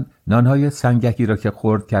 سید میران نانهای سنگکی را که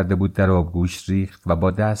خرد کرده بود در آبگوش ریخت و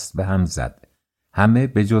با دست به هم زد. همه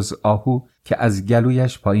به جز آهو که از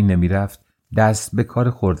گلویش پایین نمی رفت دست به کار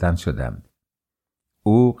خوردن شدند.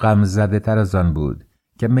 او غمزده تر از آن بود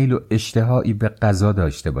که میل و اشتهایی به غذا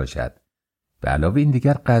داشته باشد. به علاوه این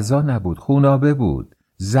دیگر غذا نبود، خونابه بود،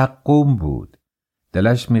 زقوم بود.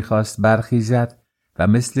 دلش میخواست برخیزد و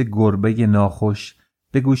مثل گربه ناخوش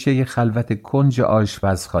به گوشه خلوت کنج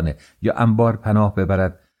آشپزخانه یا انبار پناه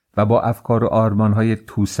ببرد و با افکار و آرمانهای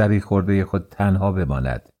توسری خورده خود تنها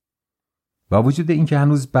بماند. با وجود اینکه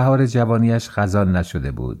هنوز بهار جوانیش خزان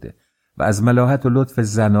نشده بود و از ملاحت و لطف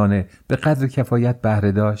زنانه به قدر کفایت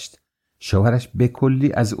بهره داشت، شوهرش به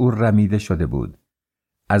کلی از او رمیده شده بود.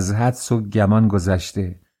 از حدس و گمان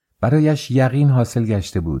گذشته برایش یقین حاصل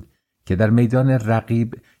گشته بود که در میدان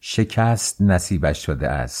رقیب شکست نصیبش شده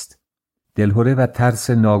است. دلهره و ترس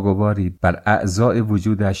ناگواری بر اعضای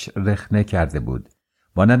وجودش رخنه کرده بود،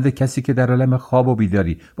 مانند کسی که در عالم خواب و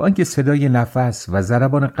بیداری با آنکه صدای نفس و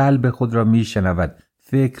ضربان قلب خود را میشنود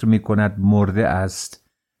فکر میکند مرده است.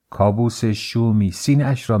 کابوس شومی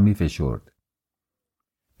سینه‌اش را میفشرد.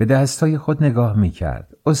 به دستای خود نگاه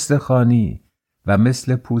میکرد، استخوانی و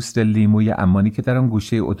مثل پوست لیموی عمانی که در آن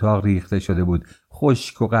گوشه اتاق ریخته شده بود،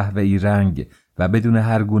 خشک و قهوه‌ای رنگ و بدون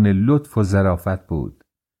هر گونه لطف و ظرافت بود.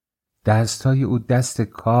 دستای او دست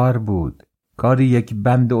کار بود، کاری یک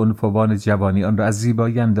بند عنفوان جوانی آن را از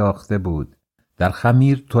زیبایی انداخته بود. در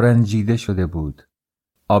خمیر ترنجیده شده بود.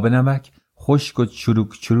 آب نمک خشک و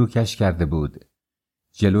چروک چروکش کرده بود.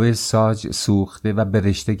 جلوی ساج سوخته و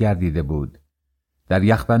برشته گردیده بود. در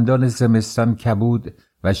یخبندان زمستان کبود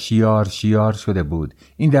و شیار شیار شده بود.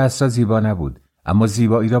 این دست‌ها زیبا نبود، اما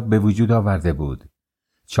زیبایی را به وجود آورده بود.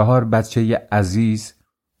 4 بچه عزیز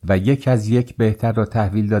و یک از یک بهتر را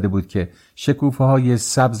تحویل داده بود که شکوفه‌های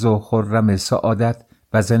سبز و خرم سعادت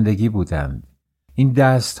و زندگی بودند. این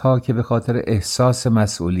دست‌ها که به خاطر احساس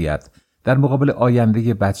مسئولیت در مقابل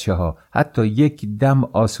آینده بچه‌ها حتی یک دم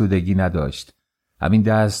آسودگی نداشت. همین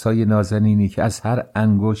دست‌های نازنینی که از هر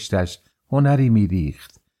انگشتش هنری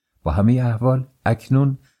می‌ریخت. با همه احوال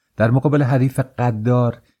اکنون در مقابل حریف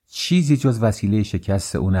قدار چیزی جز وسیله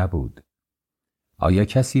شکست او نبود. آیا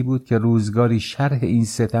کسی بود که روزگاری شرح این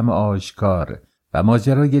ستم آشکار و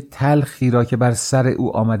ماجرای تلخی را که بر سر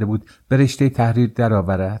او آمده بود به رشته تحریر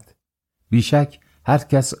درآورد؟ بیشک هر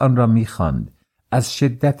کس آن را می‌خواند. از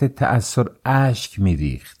شدت تأثر اشک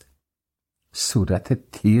می‌ریخت.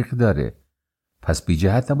 صورت تیغ داره. پس بی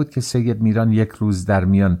جهت نبود که سید میران یک روز در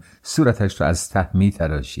میان صورتش را از ته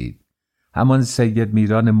می‌تراشید. همان سید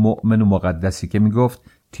میران مؤمن و مقدسی که میگفت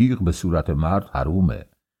تیغ به صورت مرد حرومه.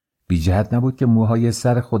 بی جهت نبود که موهای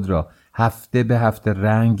سر خود را هفته به هفته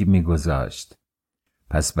رنگ میگذاشت.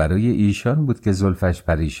 پس برای ایشان بود که زلفش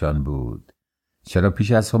پریشان بود. چرا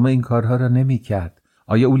پیش از همه این کارها را نمی کرد؟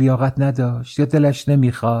 آیا او لیاقت نداشت یا دلش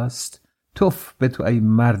نمیخواست؟ توف به تو ای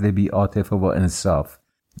مرد بی عاطفه و انصاف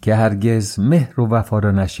که هرگز مهر و وفا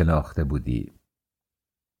را نشناخته بودی.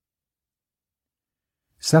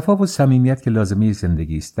 صفا و صمیمیت که لازمه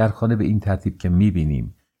زندگی است در خانه به این ترتیب که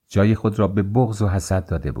میبینیم جای خود را به بغض و حسد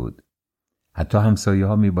داده بود. حتی همسایه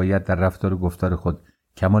ها میباید در رفتار و گفتار خود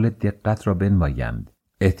کمال دقت را بنمایند،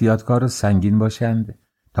 احتیاطکار و سنگین باشند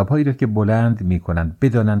تا پایی را که بلند میکنند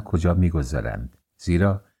بدانند کجا میگذارند.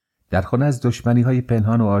 زیرا در خانه از دشمنی های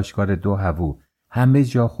پنهان و آشکار دو هوو همه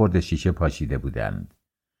جا خرد شیشه پاشیده بودند.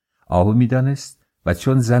 آهو میدانست و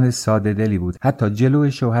چون زن ساده دلی بود حتی جلو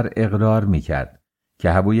شوهر اقرار میکرد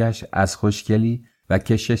که هوویش از خوشگلی و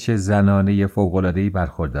کشش زنانه فوق‌العاده‌ای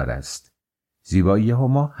برخوردار است. زیبایی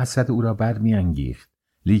هما حسد او را برمی‌انگیخت،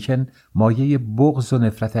 لیکن مایه بغض و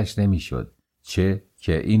نفرتش نمی‌شد، چه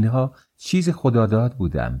که اینها چیز خداداد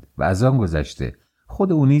بودند و از آن گذشته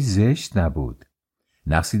خود او نیز زشت نبود.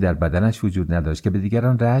 نقصی در بدنش وجود نداشت که به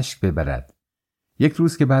دیگران رشک ببرد. یک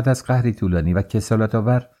روز که بعد از قهری طولانی و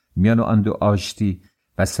کسالت‌آور میان آن دو آشتی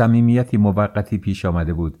و صمیمیتی موقتی پیش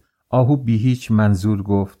آمده بود، آهو بی هیچ منظور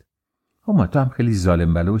گفت: هما تو هم خیلی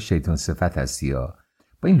ظالم بله و شیطان صفت هستی ها.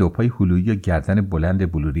 با این لپای هلویی و گردن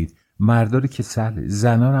بلند بلورید مرداری که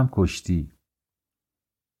زنان هم کشتی.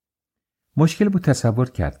 مشکل بود تصور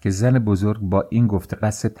کرد که زن بزرگ با این گفته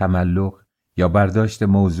قصد تملق یا برداشت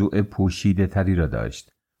موضوع پوشیده تری را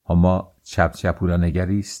داشت. هما چپ چپ او را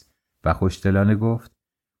نگریست و خوشدلانه گفت: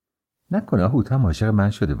 نکنه آهو تو هم عاشق من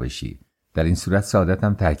شده باشی. در این صورت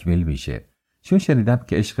سعادتم تکمیل میشه، چون شنیدم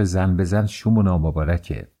که عشق زن به زن شوم و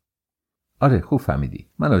نامبارکه. آره خوب فهمیدی،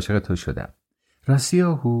 من عاشق تو شدم. راستی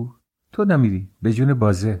آهو تو نمیری به جون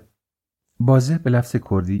بازه. بازه به لفظ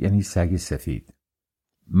کردی یعنی سگ سفید.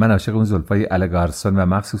 من عاشق اون زلفای الگارسون و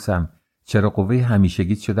مخصوصم چرا قوه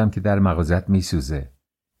همیشگیت شدم که در مغازت میسوزه.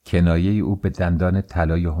 کنایه او به دندان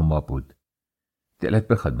طلای هما بود. دلت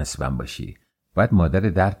بخواد مثل من باشی، باید مادر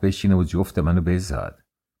درد بشینه و جفت منو بزاد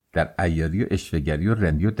در عیاری و اشوه‌گری و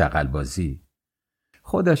رندی و دغل‌بازی.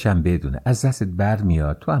 خداشم بدونه از دستت بر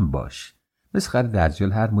میاد، تو هم باش. مثل خر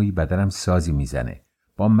دجال هر مویی بدنم سازی میزنه.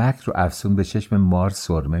 با مکر و افسون به چشم مار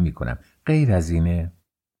سرمه میکنم. غیر از اینه؟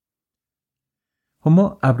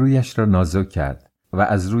 هما ابرویش را نازک کرد و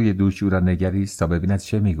از روی دوش او را نگریست تا ببیند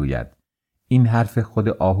چه میگوید. این حرف خود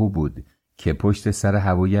آهو بود که پشت سر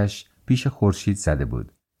هوایش پیش خورشید زده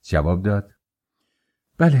بود. جواب داد: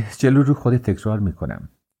 بله، جلو رو خودت تکرار میکنم.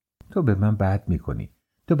 تو به من بد میکنی.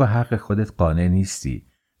 تو با حق خودت قانع نیستی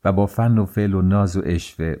و با فن و فعل و ناز و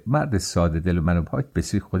عشوه مرد ساده دل و منو پاک به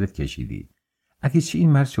سوی خودت کشیدی. اگه چی این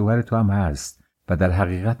مرد شوهر تو هم هست و در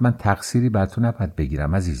حقیقت من تقصیری بر تو نباید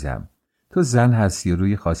بگیرم عزیزم. تو زن هستی و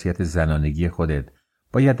روی خاصیت زنانگی خودت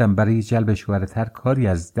بایدم برای جلب شوهرت هر کاری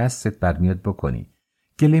از دستت برمیاد بکنی.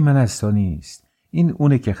 گله من از تو نیست. این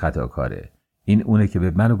اونه که خطاکاره. این اونه که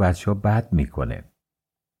به من و بچه‌ها بد میکنه.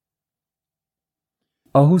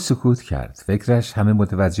 آهو سکوت کرد. فکرش همه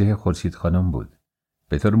متوجه خورشید خانم بود.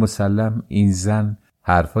 به طور مسلم این زن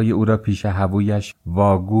حرفای او را پیش هوایش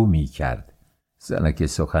واگو می کرد. زنک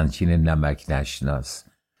سخنچین نمک نشناس.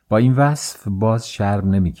 با این وصف باز شرم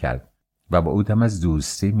نمی کرد و با او دم از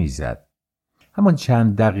دوستی می زد. همان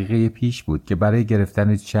چند دقیقه پیش بود که برای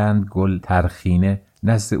گرفتن چند گل ترخینه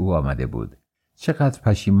نزد او آمده بود. چقدر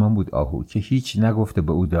پشیمان بود آهو که هیچ نگفته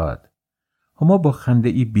به او داد. هما با خنده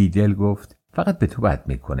ای بیدل گفت: فقط به تو بد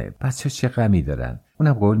میکنه. بچه چه غمی دارن.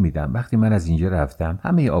 اونم قول میدم وقتی من از اینجا رفتم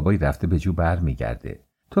همه آبای رفته به جو بر میگرده.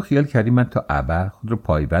 تو خیال کردی من تا ابد خود رو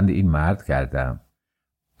پایبند این مرد کردم؟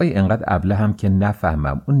 آیا انقدر ابله هم که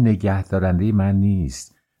نفهمم اون نگه دارنده من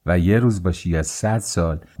نیست و یه روز باشی یا 100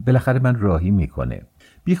 سال بالاخره من راهی میکنه.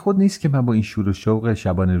 بی خود نیست که من با این شور و شوق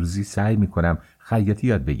شبانه روزی سعی میکنم خیاطی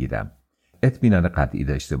یاد بگیرم. اطمینان قطعی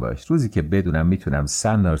داشته باش روزی که بدونم میتونم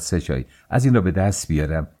 100 نار 3 چای از این را به دست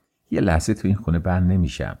بیارم یه لحظه تو این خونه بند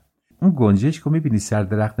نمیشم. اون گنجشکو میبینی سر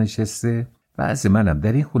درخت نشسته؟ وضع منم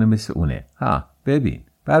در این خونه مثل اونه. ها ببین،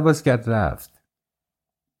 پرواز کرد رفت.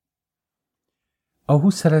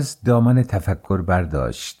 آهو سر از دامن تفکر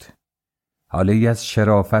برداشت. حاله‌ای از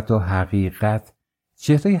شرافت و حقیقت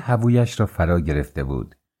چهره هوایش را فرا گرفته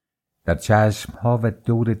بود. در چشمها و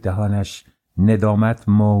دور دهانش ندامت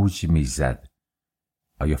موج میزد.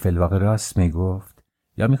 آیا فی الواقع راست میگفت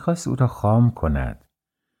یا میخواست او را خام کند؟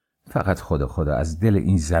 فقط خدا از دل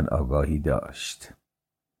این زن آگاهی داشت.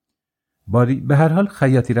 باری به هر حال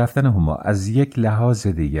خیاطی رفتن هما از یک لحاظ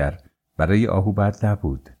دیگر برای آهو بد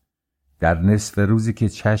نبود. در نصف روزی که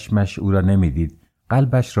چشمش او را نمیدید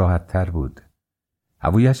قلبش راحت تر بود.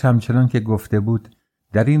 هوایش همچنان که گفته بود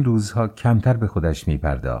در این روزها کمتر به خودش می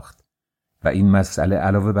پرداخت و این مسئله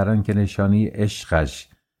علاوه بر آن که نشانی عشقش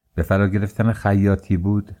به فرا گرفتن خیاطی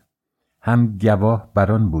بود هم گواه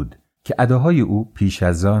بر آن بود که اداهای او پیش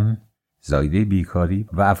از آن زایده بیکاری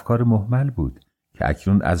و افکار مهمل بود که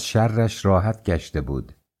اکنون از شرش راحت گشته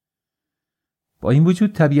بود. با این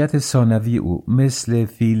وجود طبیعت ثانوی او مثل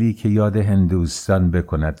فیلی که یاد هندوستان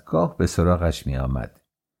بکند گاه به سراغش می آمد.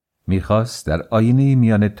 می خواست در آینه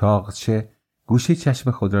میان طاقچه گوشه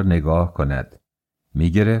چشم خود را نگاه کند.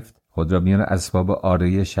 می گرفت خود را میان اسباب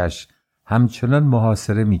آرایشش همچنان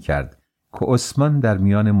محاصره می کرد که عثمان در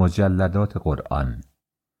میان مجلدات قرآن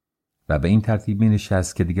و به این ترتیب می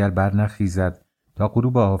نشست که دیگر بر نخیزد تا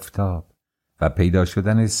غروب آفتاب و پیدا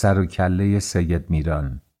شدن سر و کله سید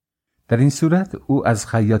میران. در این صورت او از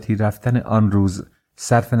خیاطی رفتن آن روز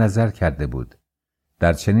صرف نظر کرده بود.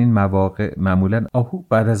 در چنین مواقع معمولاً آهو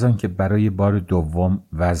بعد از آن که برای بار دوم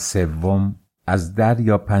و سوم از در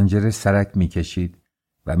یا پنجره سرک می‌کشید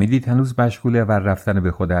و می‌دید هنوز مشغول ور رفتن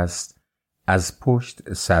به خود است، از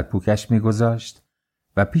پشت سرپوکش می‌گذاشت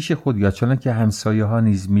و پیش خود یا چنان که همسایه‌ها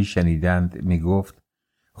نیز می‌شنیدند می‌گفت: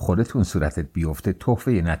 خودتون صورتت بیفته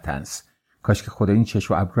تحفه نتنس. کاش که خدا این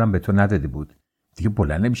چشم و ابرو به تو نداده بود. دیگه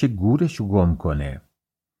بلند نمیشه گورشو گم کنه.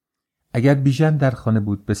 اگر بیژن در خانه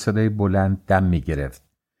بود به صدای بلند دم میگرفت.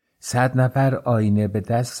 100 نفر آینه به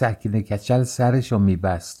دست سکینه کچل سرشو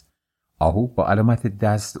میبست. آهو با علامت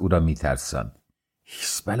دست او را میترساند.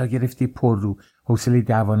 هیس بلا گرفتی پر رو، حوصله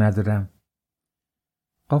دعوا ندارم.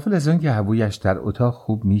 غافل از آن که هوایش در اتاق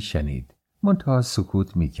خوب میشنید، منتها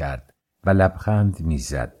سکوت میکرد و لبخند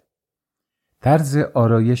میزد. طرز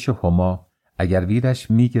آرایش هما اگر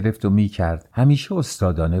ویرش میگرفت و میکرد همیشه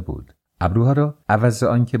استادانه بود. ابروها را عوض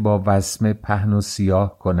آن که با وسمه پهن و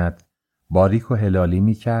سیاه کند باریک و هلالی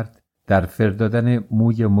میکرد. در فردادن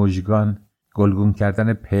موی مژگان، گلگون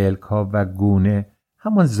کردن پلک‌ها و گونه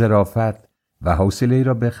همان ظرافت و حوصله‌ای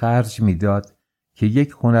را به خرج میداد که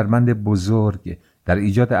یک هنرمند بزرگ در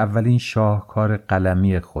ایجاد اولین شاهکار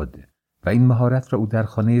قلمی خود و این مهارت را او در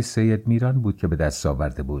خانه سید میران بود که به دست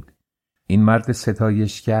آورده بود. این مرد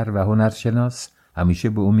ستایشگر و هنرشناس همیشه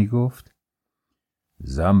به او میگفت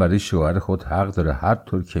زن برای شوهر خود حق داره هر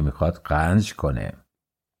طور که میخواد غنج کنه.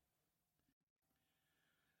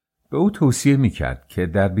 به او توصیه میکرد که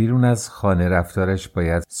در بیرون از خانه رفتارش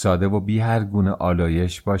باید ساده و بی هر گونه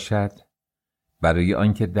آلایش باشد، برای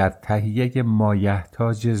آنکه در تهیه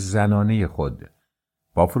مایحتاج زنانه خود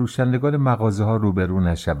با فروشندگان مغازه ها روبرو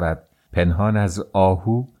نشود. پنهان از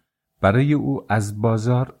آهو برای او از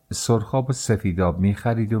بازار سرخاب و سفیداب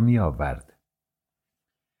می‌خرید و می‌آورد.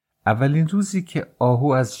 اولین روزی که آهو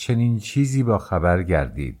از چنین چیزی با خبر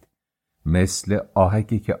گردید، مثل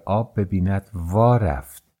آهکی که آب ببیند وا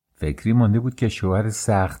رفت. فکری مانده بود که شوهر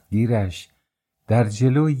سختگیرش در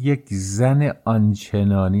جلو یک زن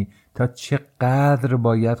آنچنانی تا چقدر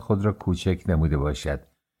باید خود را کوچک نموده باشد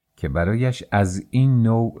که برایش از این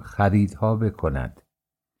نوع خریدها بکند.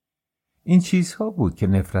 این چیزها بود که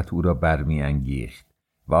نفرت او را برمی انگیخت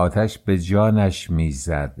و آتش به جانش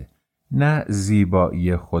میزد، نه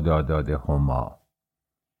زیبایی خداداد هما.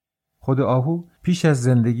 خود آهو پیش از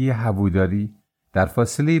زندگی هووداری در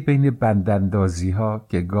فاصله بین بنداندازی ها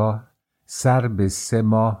که گاه سر به 3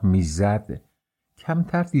 ماه میزد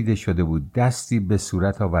کمتر دیده شده بود دستی به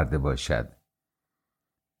صورت آورده باشد.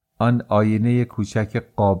 آن آینه کوچک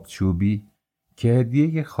قابچوبی که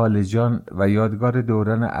هدیه خالجان و یادگار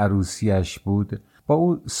دوران عروسیش بود با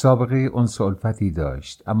او سابقه انس و الفتی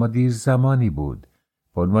داشت، اما دیر زمانی بود.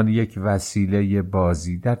 به عنوان یک وسیله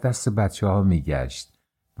بازی در دست بچه ها می گشت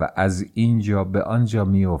و از اینجا به آنجا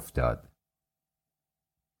می افتاد.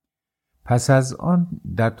 پس از آن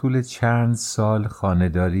در طول چند سال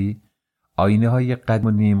خانه‌داری آینه های قد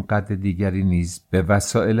و نیم قد دیگری نیز به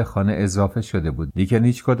وسایل خانه اضافه شده بود، لیکن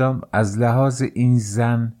هیچ کدام از لحاظ این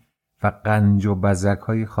زن و قنج و بزک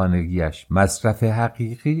های خانگیش مصرف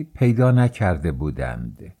حقیقی پیدا نکرده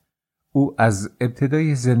بودند. او از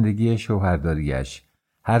ابتدای زندگی شوهرداریش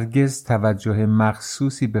هرگز توجه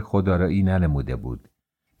مخصوصی به خودآرایی ننموده بود،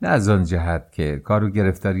 نه از آن جهت که کار و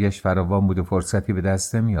گرفتاریش فراوان بود و فرصتی به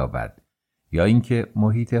دست نمی آورد، یا اینکه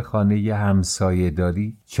محیط خانه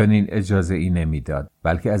همسایه‌داری چنین اجازه ای نمیداد،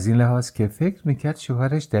 بلکه از این لحاظ که فکر میکرد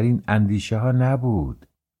شوهرش در این اندیشه ها نبود.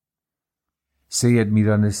 سید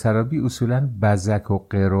میران سرابی اصولاً بزک و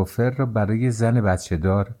قروفر را برای زن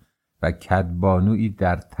بچه‌دار و کدبانویی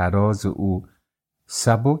در تراز او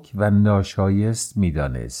سبک و ناشایست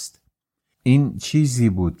میدانست. این چیزی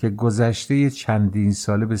بود که گذشته چندین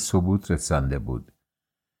ساله به ثبوت رسانده بود.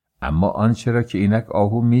 اما آنچه را که اینک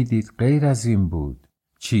آهو میدید غیر از این بود.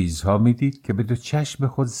 چیزها میدید که به 2 چشم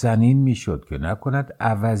خود زنین میشد که نکند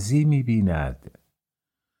عوضی میبیند.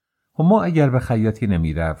 هما اگر به خیاطی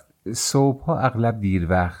نمیرفت، صبحها اغلب دیر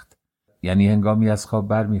وقت، یعنی هنگامی از خواب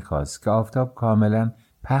برمیخاست که آفتاب کاملا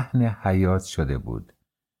پهن حیات شده بود.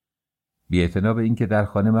 بی اعتنا به اینکه در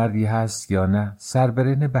خانه مردی هست یا نه،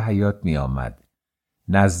 سربرهنه به حیات می آمد.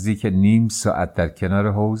 نزدیک نیم ساعت در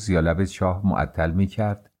کنار حوض یا لب چاه معطل می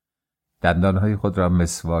کرد. دندانهای خود را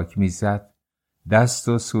مسواک می زد. دست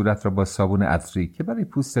و صورت را با صابون عطری که برای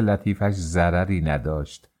پوست لطیفش ضرری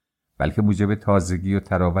نداشت، بلکه موجب تازگی و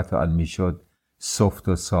طراوت آن می شد، سفت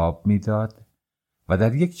و صاب می داد. و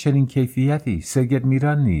در یک چنین کیفیتی سید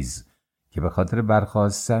میران نیز که به خاطر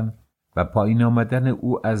برخاستن و پایین آمدن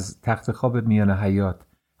او از تخت خواب میان حیات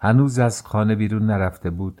هنوز از خانه بیرون نرفته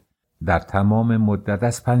بود، در تمام مدت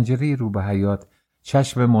از پنجره رو به حیات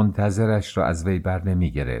چشم منتظرش را از وی بر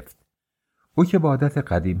نمی گرفت. او که با عادت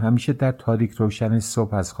قدیم همیشه در تاریک روشن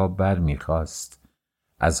صبح از خواب بر می خاست.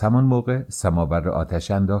 از همان موقع سماور را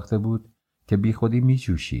آتش انداخته بود که بی خودی می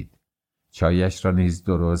جوشید. چایش را نیز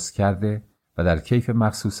درست کرده و در کیف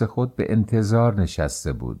مخصوص خود به انتظار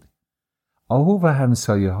نشسته بود. آهو و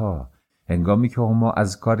همسایه ها هنگامی که هما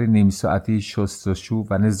از کار نیم ساعتی شستشو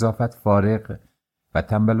و نظافت فارغ و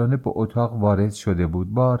تنبلانه به اتاق وارد شده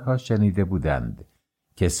بود، بارها شنیده بودند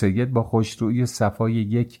که سید با خوشرویی صفای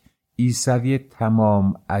یک عیسوی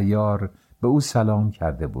تمام عیار به او سلام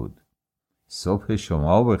کرده بود. صبح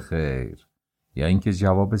شما بخیر، یا اینکه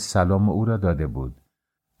جواب سلام او را داده بود.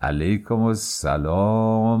 علیکم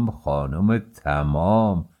السلام خانم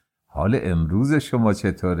تمام، حال امروز شما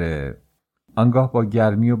چطوره؟ آنگاه با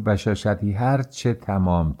گرمی و بشاشتی هر چه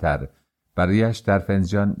تمامتر برایش در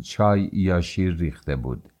فنجان چای یا شیر ریخته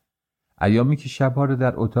بود. ایامی که شبها را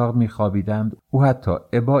در اتاق می‌خوابیدند، او حتی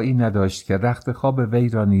ابایی نداشت که رخت خواب وی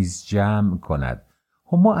را نیز جمع کند.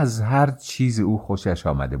 هما از هر چیز او خوشش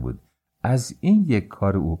آمده بود. از این یک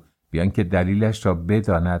کار او، بیان که دلیلش را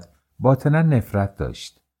بداند، باطنا نفرت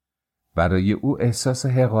داشت. برای او احساس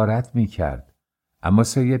حقارت می‌کرد. اما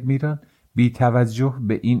سید میران بی توجه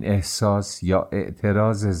به این احساس یا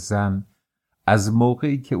اعتراض زن از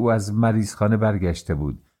موقعی که او از مریضخانه برگشته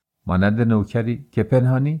بود، مانند نوکری که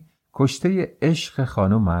پنهانی کشته عشق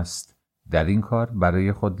خانم است، در این کار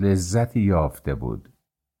برای خود لذتی یافته بود.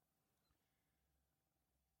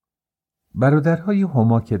 برادرهای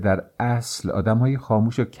هما که در اصل آدمهای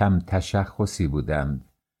خاموش و کم تشخصی بودند،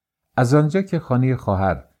 از آنجا که خانه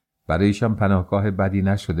خواهر برایشان پناهگاه بدی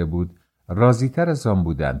نشده بود، راضی‌تر از آن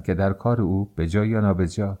بودند که در کار او به جا یا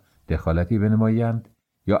نابجا دخالتی بنمایند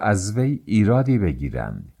یا از وی ایرادی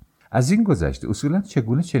بگیرند. از این گذشته اصولاً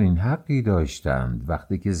چگونه چنین حقی داشتند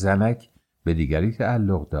وقتی که زنک به دیگری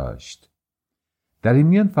تعلق داشت؟ در این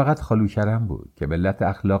میان فقط خالو کرم بود که به علت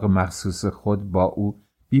اخلاق مخصوص خود با او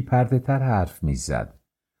بی پرده تر حرف می زد.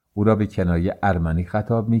 او را به کنایه ارمنی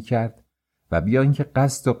خطاب می کرد و بیا اینکه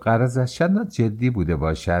قصد و غرضش چندان جدی بوده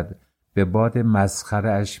باشد به باد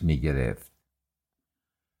مسخره اش می گرفت.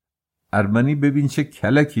 ارمنی ببین چه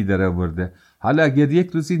کلکی در آورده، حالا اگر یک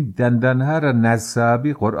روز این دندانها را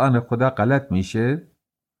نصابی قرآن خدا غلط میشه؟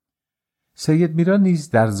 سید میران نیز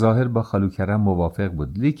در ظاهر با خالو کرم موافق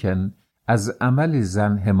بود، لیکن از عمل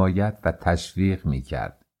زن حمایت و تشویق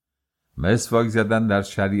میکرد. مسواک زدن در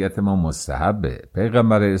شریعت ما مستحبه.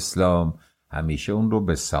 پیغمبر اسلام همیشه اون رو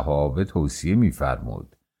به صحابه توصیه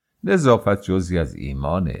میفرمود. نظافت جزئی از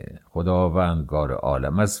ایمانه. خداوندگار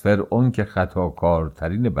عالم از فرعون که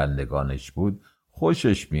خطاکارترین بندگانش بود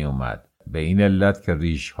خوشش می اومد، به این علت که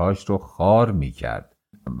ریشهاش رو خار می کرد.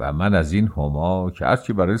 و من از این هما که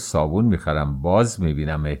هرچی برای صابون میخرم باز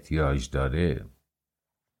میبینم احتیاج داره.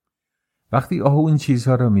 وقتی آهو این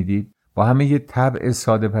چیزها رو میدید، با همه یه طبع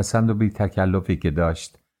ساده پسند و بی تکلفی که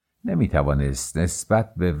داشت، نمیتوانست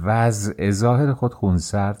نسبت به وضع ظاهر خود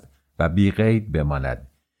خونسرد و بی قید بماند.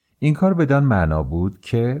 این کار بدان معنا بود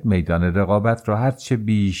که میدان رقابت را هرچه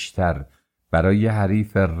بیشتر برای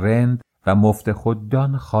حریف رند و مفت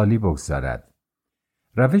خوددان خالی بگذارد.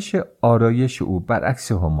 روش آرایش او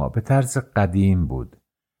برعکس هما به طرز قدیم بود.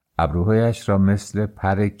 ابروهایش را مثل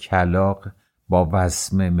پر کلاغ با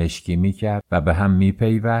وسمه مشکی می کرد و به هم می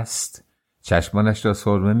پیوست. چشمانش را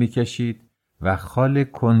سرمه می کشید و خال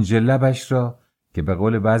کنج لبش را که به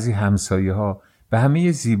قول بعضی همسایه ها به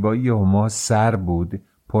همه زیبایی هما سر بود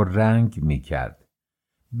پررنگ می کرد.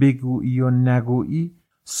 بگویی و نگویی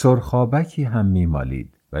سرخابکی هم می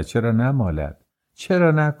مالید. و چرا نمالد؟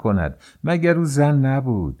 چرا نکند؟ مگر او زن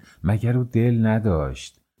نبود؟ مگر او دل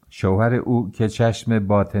نداشت؟ شوهر او که چشم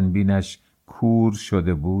باطن بینش کور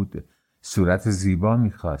شده بود صورت زیبا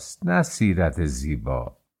میخواست، نه سیرت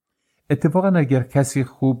زیبا. اتفاقا اگر کسی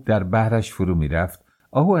خوب در بحرش فرو میرفت،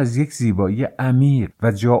 آهو از یک زیبایی عمیق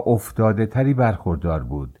و جا افتاده تری برخوردار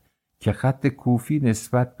بود که خط کوفی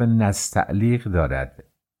نسبت به نستعلیق دارد.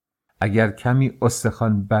 اگر کمی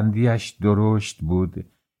استخوان بندیش درشت بود،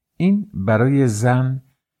 این برای زن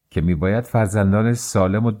که میباید فرزندان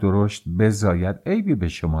سالم و درشت بزاید عیبی به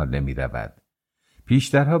شمار نمی رود.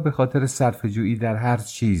 پیشترها به خاطر صرفه‌جویی در هر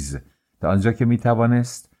چیز تا آنجا که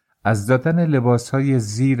میتوانست از دادن لباسهای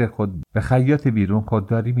زیر خود به خیاط بیرون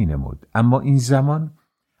خودداری می نمود. اما این زمان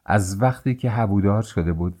از وقتی که حبودار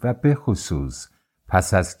شده بود و به خصوص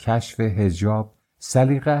پس از کشف حجاب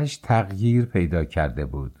سلیقه‌اش تغییر پیدا کرده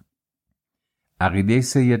بود. عقیده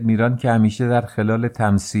سید میران که همیشه در خلال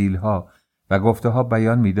تمثیل‌ها و گفته‌ها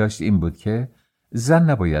بیان می‌داشت این بود که زن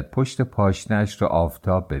نباید پشت پاشنه‌اش را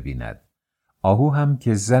آفتاب ببیند. آهو هم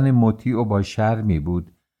که زن مطیع و با شرمی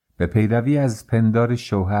بود، به پیروی از پندار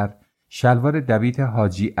شوهر شلوار دویت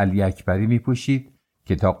حاجی علی اکبری می‌پوشید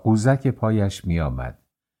که تا قوزک پایش می‌آمد.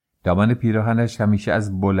 دامن پیراهنش همیشه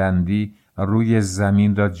از بلندی روی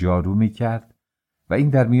زمین را جارو می‌کرد و این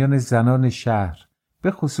در میان زنان شهر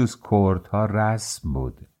به خصوص کردها رسم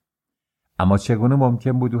بود. اما چگونه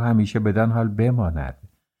ممکن بود او همیشه بدان حال بماند؟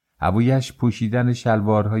 هوایش پوشیدن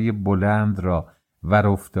شلوارهای بلند را ور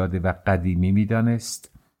افتاده و قدیمی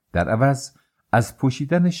می‌دانست، در عوض از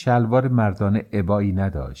پوشیدن شلوار مردانه ابایی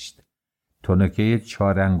نداشت. تنکه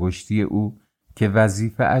 4 انگشتی او که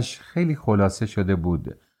وظیفه اش خیلی خلاصه شده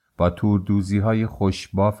بود، با توردوزی‌های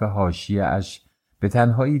خوشباف حاشیه اش به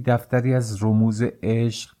تنهایی دفتری از رموز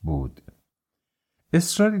عشق بود.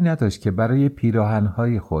 اصراری نداشت که برای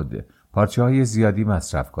پیراهن‌های خود پارچه‌های زیادی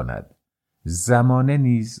مصرف کند. زمانه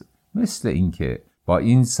نیز مثل اینکه با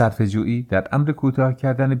این صرفه‌جویی در امر کوتاه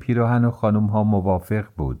کردن پیراهن و خانم‌ها موافق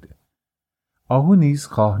بود. آهو نیز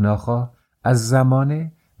خواه ناخواه از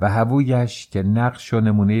زمانه و هوویش که نقش و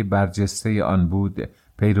نمونه برجسته آن بود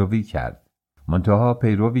پیروی کرد. منتها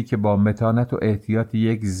پیروی که با متانت و احتیاط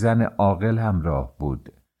یک زن عاقل همراه بود،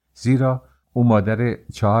 زیرا او مادر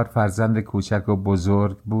 4 فرزند کوچک و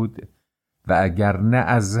بزرگ بود و اگر نه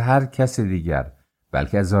از هر کس دیگر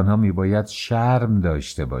بلکه از آنها میباید شرم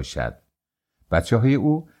داشته باشد. بچه‌های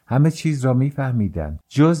او همه چیز را میفهمیدند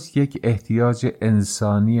جز یک احتیاج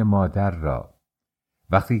انسانی مادر را.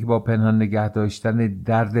 وقتی که با پنهان نگه داشتن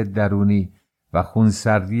درد درونی و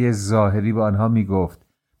خونسردی ظاهری به آنها میگفت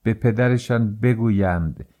به پدرشان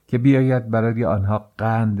بگویند که بیاید برای آنها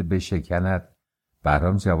قند بشکند،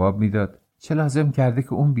 پرهام جواب میداد چه لازم کرده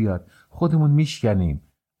که اون بیاد؟ خودمون میشکنیم.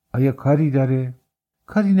 آیا کاری داره؟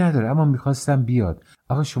 کاری نداره، اما میخواستم بیاد.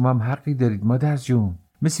 آقا شما هم حقی دارید مادر جون.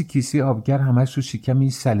 مثل کیسه آبگر همش رو شکم این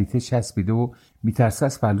سلیطه چسبیده و میترسه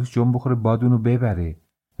از پهلوش جون بخوره بادونو ببره.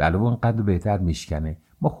 علاوه اون قدر بهتر میشکنه،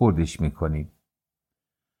 ما خوردش میکنیم.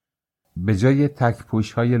 به جای تک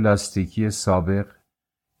پوش های لاستیکی سابق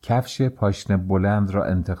کفش پاشنه بلند را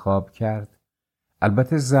انتخاب کرد.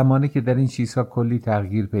 البته زمانی که در این چیزها کلی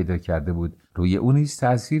تغییر پیدا کرده بود روی اون نیز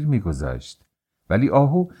تأثیر میگذاشت، ولی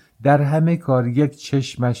آهو در همه کار یک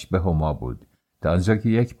چشمش به هما بود، تا آنجا که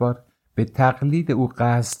یک بار به تقلید او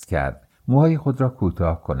قصد کرد موهای خود را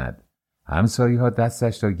کوتاه کند. همسایه‌ها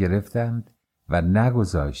دستش را گرفتند و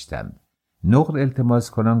نگذاشتند. نقل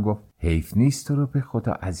التماس کنان گفت حیف نیست تو رو به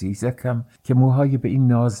خدا عزیزکم که موهای به این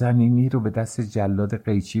نازنینی رو به دست جلاد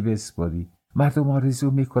قیچی بسپاری. مردم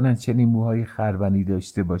آرزو میکنن چنین موهای خربنی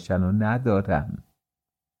داشته باشن و ندارن.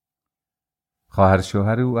 خواهر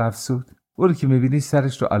شوهر او افسود او رو که میبینی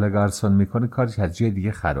سرش رو آلگارسون میکنه کارش از جای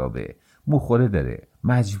دیگه خرابه. مو خوره داره،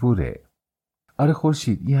 مجبوره. آره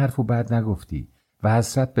خورشید این حرفو بعد نگفتی و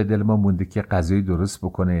حسرت به دل ما مونده که غذای درست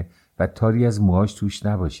بکنه و تاری از موهاش توش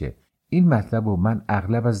نباشه. این مطلب رو من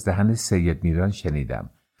اغلب از دهن سید میران شنیدم.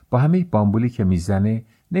 با همه بامبولی که میزنه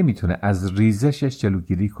نمیتونه از ریزشش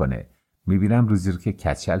جلوگیری کنه. میبینم روزی رو که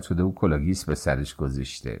کچل شده و کلاگیس به سرش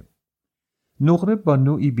گذاشته. نقره با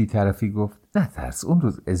نوعی بی‌طرفی گفت نترس، اون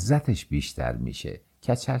روز عزتش بیشتر میشه.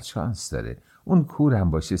 کچل شانس داره، اون کور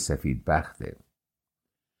هم باشه سفید بخته.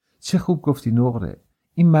 چه خوب گفتی نقره.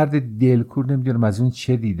 این مرد دلکور نمیدونم از اون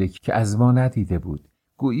چه دیده که از ما ندیده بود.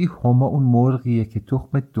 گویی هما اون مرغیه که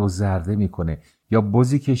تخم دو زرده میکنه یا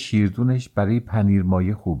بزی که شیردونش برای پنیر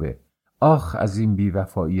مایه خوبه. آخ از این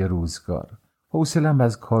بی‌وفایی روزگار. حوصله‌ام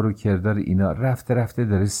از کار و کردار اینا رفته رفته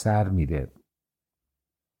داره سر میره.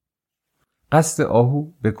 قصد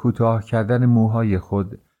آهو به کوتاه کردن موهای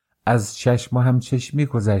خود از چشم هم چشمی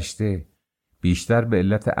گذشته. بیشتر به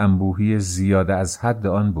علت انبوهی زیاده از حد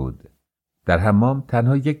آن بود. در حمام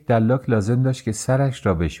تنها یک دلاک لازم داشت که سرش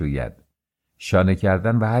را بشوید. شانه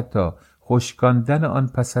کردن و حتی خشکاندن آن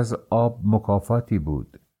پس از آب مکافاتی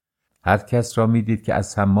بود. هر کس را میدید که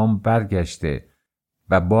از حمام برگشته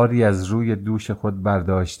و باری از روی دوش خود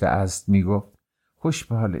برداشته است میگفت خوش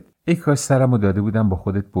به حالت، ای کاش سرمو داده بودم با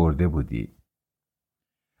خودت برده بودی.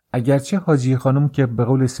 اگرچه حاجی خانم که به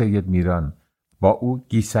قول سید میران با او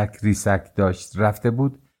گیسک ریسک داشت رفته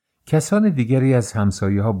بود، کسان دیگری از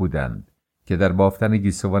همسایه ها بودند که در بافتن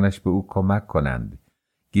گیسوانش به او کمک کنند.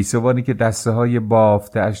 گیسوانی که دسته های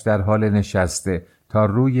بافته‌اش در حال نشسته تا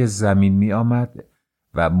روی زمین می آمد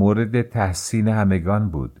و مورد تحسین همگان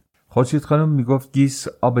بود. خورشید خانم می گفت گیس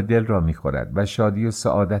آب دل را می خورد و شادی و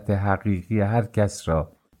سعادت حقیقی هر کس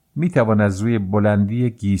را می توان از روی بلندی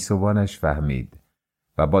گیسوانش فهمید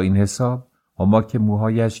و با این حساب هما که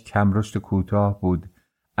موهایش کم رشد کوتاه بود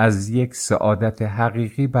از یک سعادت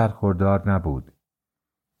حقیقی برخوردار نبود.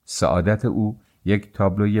 سعادت او یک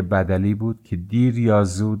تابلوی بدلی بود که دیر یا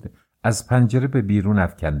زود از پنجره به بیرون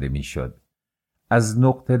افکنده می شد. از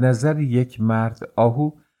نقطه نظر یک مرد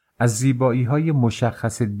آهو از زیبایی‌های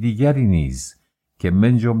مشخص دیگری نیز که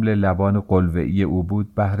من جمله لبان قلوه‌ای او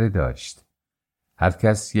بود بهره داشت. هر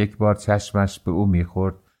کس یک بار چشمش به او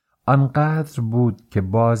می‌خورد آنقدر بود که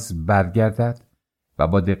باز برگردد و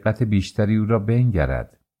با دقت بیشتری او را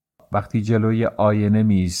بنگرد. وقتی جلوی آینه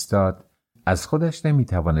می ایستاد از خودش نمی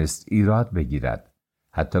توانست ایراد بگیرد.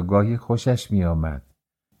 حتی گاهی خوشش می آمد.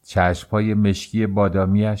 چشم‌های مشکی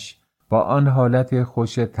بادامیش با آن حالت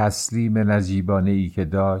خوش تسلیم نجیبانه‌ای که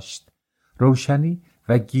داشت، روشنی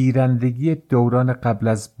و گیرندگی دوران قبل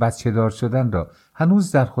از بچه دار شدن را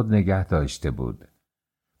هنوز در خود نگه داشته بود.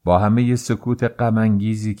 با همه سکوت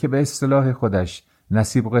غم‌انگیزی که به اصطلاح خودش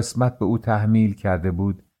نصیب و قسمت به او تحمیل کرده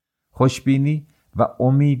بود، خوشبینی و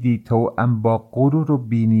امیدی توأم با غرور و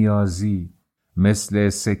بینیازی مثل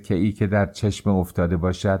سکه‌ای که در چشم افتاده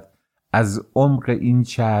باشد از عمق این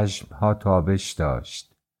چشم‌ها تابش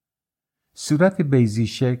داشت. صورت بیضی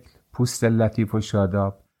شکل، پوست لطیف و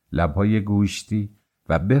شاداب، لب‌های گوشتی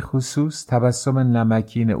و به خصوص تبسم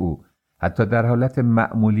نمکین او حتی در حالت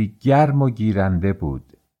معمولی گرم و گیرنده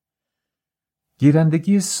بود.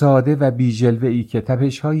 گیرندگی ساده و بی جلوه‌ای که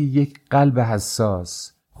تپش‌های یک قلب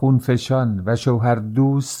حساس، خونفشان و شوهر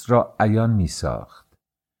دوست را عیان می ساخت.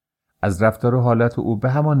 از رفتار و حالت او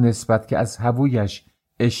به همان نسبت که از هوویش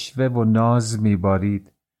اشوه و ناز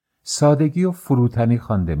میبارید سادگی و فروتنی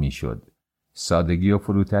خوانده میشد. سادگی و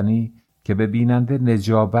فروتنی که به بیننده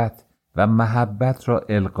نجابت و محبت را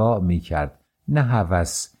القا میکرد، نه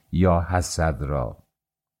هوس یا حسد را.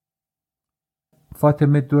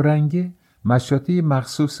 فاطمه دورنگه مشاطه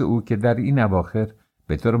مخصوص او که در این اواخر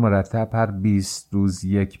به طور مرتب هر 20 روز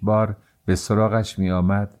یک بار به سراغش می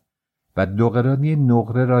آمد و دوغرانی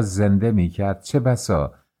نقره را زنده می کرد، چه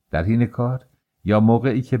بسا در حین کار یا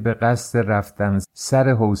موقعی که به قصد رفتن سر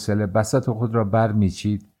حوصله بساط خود را بر می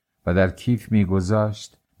چید و در کیف می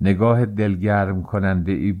گذاشت، نگاه دلگرم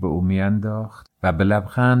کننده ای به او می انداخت و به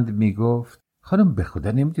لبخند می گفت خانم به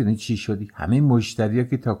خدا نمیدونی چی شدی؟ همه مشتریا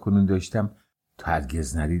که تا کنون داشتم تو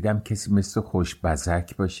هرگز ندیدم کسی مثل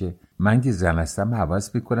خوشبزک باشه. من که زن هستم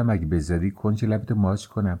حواس میکنم اگه بذاری کنج لبتو ماچ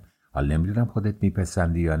کنم. حالا نمیدونم خودت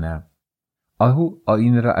میپسندی یا نه. آهو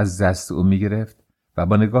آینه را از دست او میگرفت و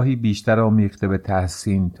با نگاهی بیشتر آمیخته به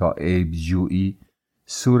تحسین تا عیب جویی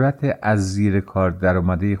صورت از زیر کار در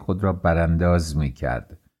آمده خود را برانداز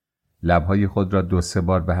میکرد. لبهای خود را 2-3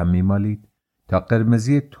 بار به هم میمالید تا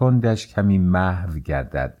قرمزی تندش کمی محو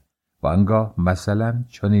گردد و آنگاه مثلا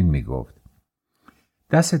چنین میگفت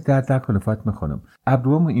دست درد نکنه فاطمه خانم،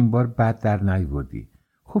 ابروامو این بار بد در نیوردی.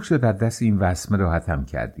 خوب شد در دست این وسمه راحتم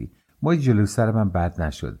کردی. مای جلو سر من بد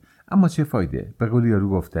نشد، اما چه فایده؟ به قول یارو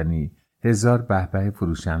گفتنی 1000 بهبه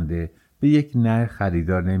فروشنده به یک نه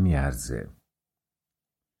خریدار نمیارزه.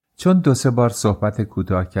 چون 2-3 بار صحبت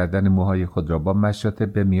کوتاه کردن موهای خود را با مشاطه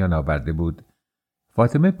به میان آورده بود،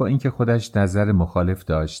 فاطمه با اینکه خودش نظر مخالف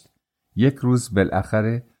داشت، یک روز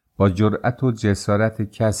بالاخره با جرأت و جسارت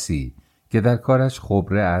کسی که در کارش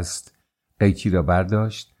خبره است قیچی را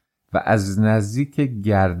برداشت و از نزدیک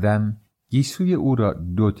گردن گیسوی او را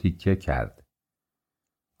 2 تیکه کرد.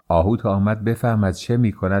 آهو تا آمد بفهمد چه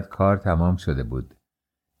می کند کار تمام شده بود.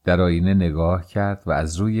 در آینه نگاه کرد و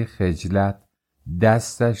از روی خجلت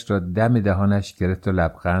دستش را دم دهانش گرفت و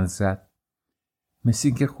لبخند زد. مثل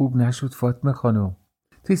این که خوب نشد فاطمه خانم.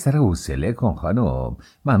 توی سر حوصله کن خانم،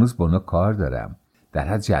 من هنوز با اونا کار دارم. در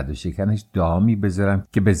حد جد و شکنش دامی بذارم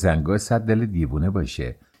که به زنگاه 100 دل دیوونه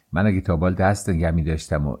باشه. من اگه تا بال دست نگه می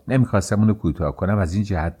داشتم و نمیخواستم اونو کوتاه کنم از این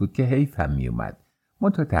جهت بود که حیفم می اومد.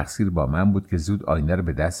 منتها تقصیر با من بود که زود آینه رو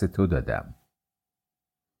به دست تو دادم.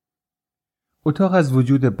 اتاق از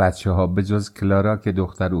وجود بچه ها به جز کلارا که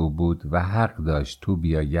دختر او بود و حق داشت تو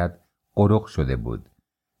بیاید قرق شده بود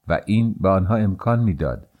و این به آنها امکان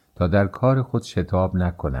میداد تا در کار خود شتاب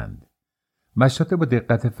نکنند. مشاطه با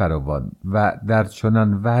دقت فراوان و در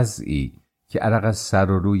چنان وضعی که عرق از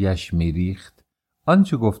سر و رویش میریخت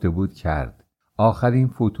آنچه گفته بود کرد. آخرین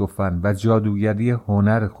فوتوفن و جادوگری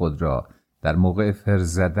هنر خود را در موقع فر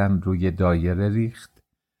زدن روی دایره ریخت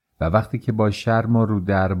و وقتی که با شرم و رو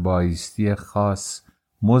در بایستی خاص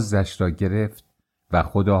مزدش را گرفت و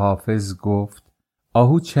خداحافظ گفت،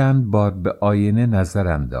 آهو چند بار به آینه نظر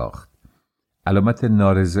انداخت. علامت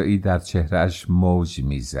نارضایی در چهرهش موج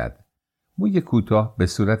میزد. موی کوتاه به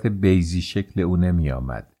صورت بیضی شکل او نمی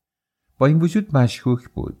آمد. با این وجود مشکوک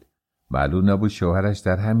بود. معلوم نبود شوهرش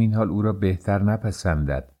در همین حال او را بهتر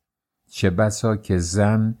نپسندد. چه بسا که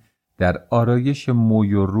زن در آرایش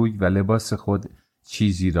موی و روی و لباس خود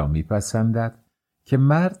چیزی را میپسندد که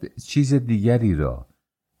مرد چیز دیگری را.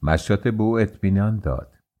 مشاطه به او اطمینان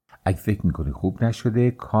داد. اگه فکر میکنی خوب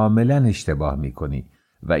نشده کاملا اشتباه میکنی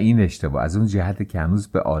و این اشتباه از اون جهت که هنوز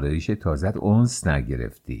به آرایش تازت انس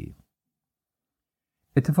نگرفتی.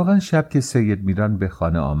 اتفاقا شب که سید میران به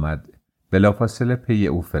خانه آمد بلافاصله پی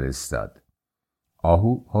او فرستاد.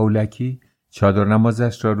 آهو هولکی چادر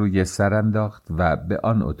نمازش را روی سر انداخت و به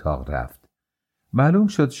آن اتاق رفت. معلوم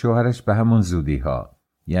شد شوهرش به همون زودی ها،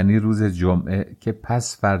 یعنی روز جمعه که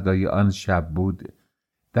پس فردای آن شب بود،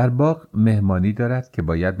 در باغ مهمانی دارد که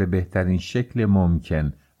باید به بهترین شکل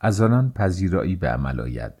ممکن از آنان پذیرایی به عمل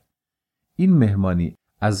آید. این مهمانی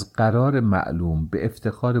از قرار معلوم به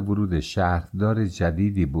افتخار ورود شهردار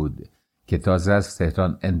جدیدی بود که تازه از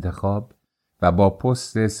تهران انتخاب و با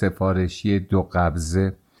پست سفارشی 2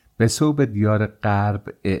 قبضه به صوب دیار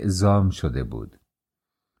غرب اعزام شده بود.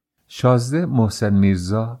 شازده محسن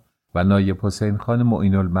میرزا و نایب حسین خان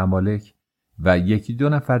معین الممالک و 1-2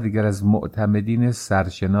 نفر دیگر از معتمدین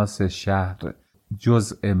سرشناس شهر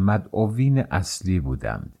جزء مدعوین اصلی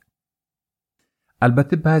بودند.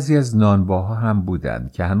 البته بعضی از نانواها هم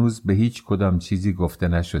بودند که هنوز به هیچ کدام چیزی گفته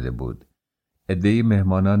نشده بود. عده‌ای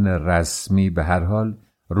مهمانان رسمی به هر حال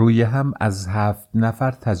روی هم از 7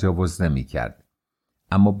 نفر تجاوز نمی کرد.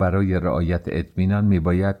 اما برای رعایت اطمینان می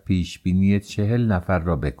باید پیشبینی 40 نفر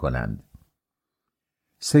را بکنند.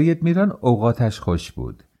 سید میران اوقاتش خوش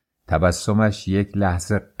بود. تبسمش یک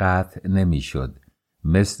لحظه قطع نمی‌شد،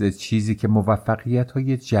 مثل چیزی که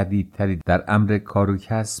موفقیت‌های جدیدتری در امر کار و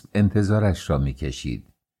کسب انتظارش را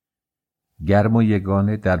می‌کشید. گرم و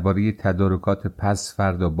یگانه درباره تدارکات پس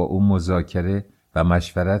فردا با او مذاکره و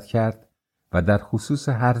مشورت کرد و در خصوص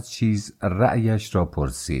هر چیز رأیش را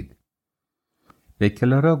پرسید. به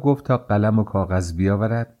کلارا گفت تا قلم و کاغذ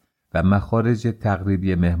بیاورد و مخارج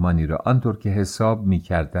تقریبی مهمانی را آنطور که حساب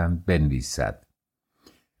می‌کردند بنویسد.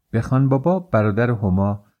 به خان بابا برادر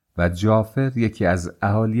هما و جعفر یکی از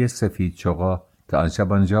اهالی سفید چغا که آن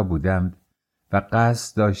شب آنجا بودند و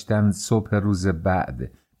قصد داشتند صبح روز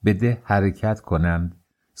بعد به ده حرکت کنند،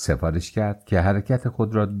 سفارش کرد که حرکت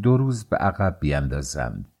خود را 2 روز به عقب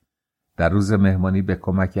بیاندازند. در روز مهمانی به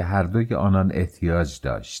کمک هر دوی آنان احتیاج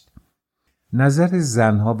داشت. نظر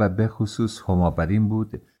زنها و به خصوص هما بر این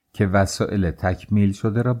بود که وسایل تکمیل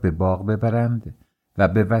شده را به باغ ببرند و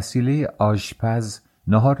به وسیله آشپز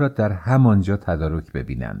نهار را در همانجا تدارک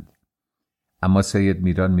ببینند. اما سید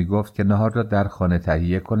میران می گفت که نهار را در خانه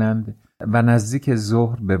تهیه کنند و نزدیک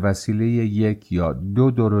ظهر به وسیله 1 یا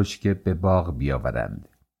 2 درشکه به باغ بیاورند.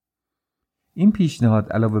 این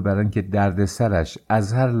پیشنهاد علاوه بر آنکه درد سرش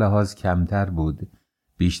از هر لحاظ کمتر بود،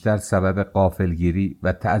 بیشتر سبب غافلگیری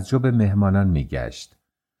و تعجب مهمانان می گشت.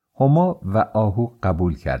 هما و آهو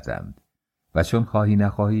قبول کردند و چون خواهی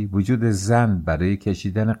نخواهی وجود زن برای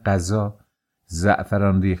کشیدن غذا،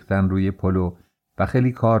 زعفران ریختن روی پلو و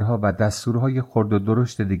خیلی کارها و دستورهای خرد و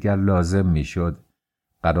درشت دیگر لازم می شد،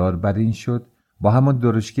 قرار بر این شد با همان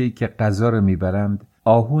درشکه‌ای که غذا را میبرند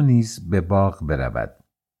آهو نیز به باغ برود.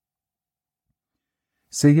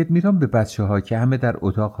 سید میران به بچه‌ها که همه در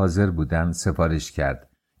اتاق حاضر بودند سفارش کرد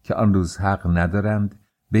که آن روز حق ندارند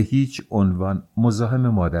به هیچ عنوان مزاحم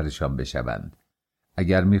مادرشان بشوند.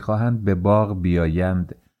 اگر میخواهند به باغ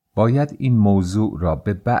بیایند باید این موضوع را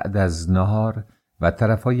به بعد از نهار و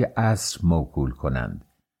طرفای عصر موکول کنند.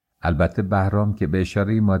 البته بهرام که به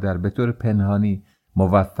اشاره مادر به طور پنهانی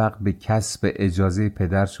موفق به کسب اجازه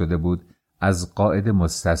پدر شده بود از قاعده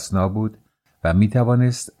مستثنا بود و می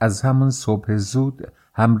توانست از همان صبح زود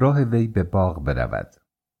همراه وی به باغ برود.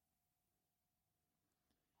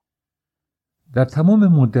 در تمام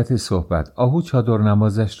مدت صحبت آهو چادر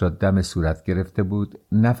نمازش را دم صورت گرفته بود،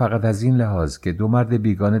 نه فقط از این لحاظ که 2 مرد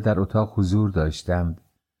بیگانه در اتاق حضور داشتند،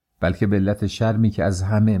 بلکه به علت شرمی که از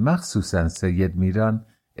همه مخصوصاً سید میران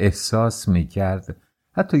احساس می کرد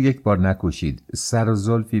حتی یک بار نکوشید سر و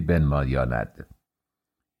زلفی بنمایاند.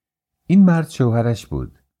 این مرد شوهرش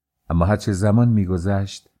بود، اما هرچه زمان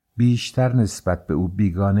می‌گذشت بیشتر نسبت به او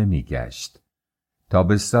بیگانه می‌گشت.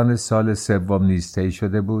 تابستان سال 3 نیز طی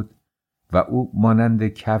شده بود و او مانند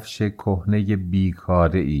کفش کهنه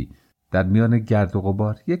بیکاره‌ای در میان گرد و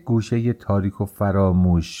غبار یک گوشه تاریک و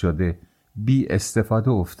فراموش شده بی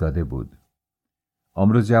استفاده افتاده بود.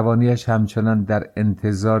 عمر و جوانیش همچنان در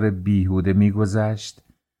انتظار بیهوده می‌گذشت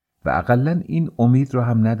و اقلن این امید را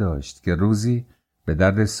هم نداشت که روزی به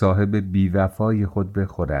درد صاحب بیوفای خود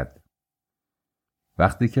بخورد.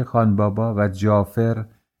 وقتی که خان بابا و جعفر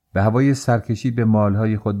به هوای سرکشی به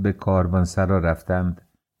مالهای خود به کاروانسرا رفتند،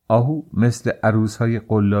 آهو مثل عروسهای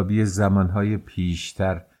قلابی زمانهای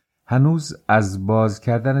پیشتر هنوز از باز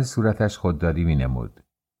کردن صورتش خودداری می نمود.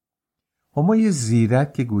 همای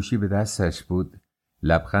زیرک که گوشی به دستش بود،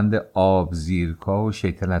 لبخند آب زیرکا و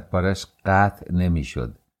شیطنتبارش قطع نمی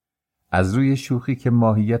شد. از روی شوخی که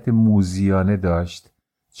ماهیت موذیانه داشت،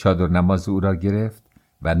 چادر نماز او را گرفت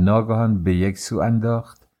و ناگهان به یک سو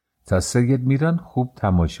انداخت تا سید میران خوب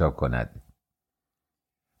تماشا کند.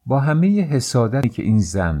 با همه حسادتی که این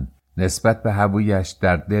زن نسبت به هویش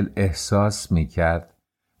در دل احساس می کرد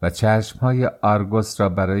و چشمهای آرگوس را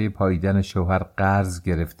برای پاییدن شوهر قرض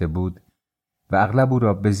گرفته بود و اغلب او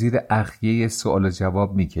را به زیر اخیه سؤال و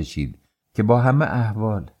جواب می کشید که با همه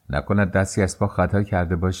احوال نکند دستی از پا خطا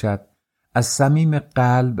کرده باشد، از صمیم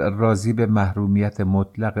قلب راضی به محرومیت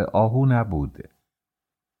مطلق آهو نبود.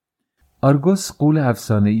 آرگوس غول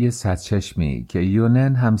افسانه‌ای صدچشمی که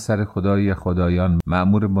یونن همسر خدای خدایان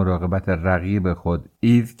مأمور مراقبت رقیب خود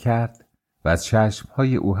ایو کرد و از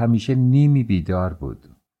چشمهای او همیشه نیمی بیدار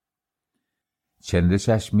بود. چنده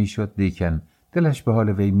چشم میشد لیکن دلش به حال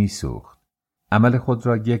وی میسوخت. عمل خود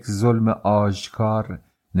را یک ظلم آشکار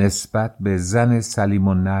نسبت به زن سلیم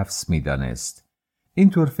النفس میدانست.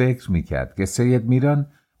 اینطور فکر میکرد که سید میران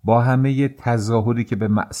با همه تظاهری که به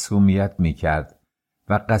معصومیت میکرد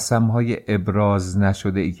و قسمهای ابراز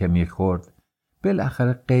نشده ای که میخورد،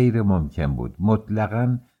 بالاخره غیر ممکن بود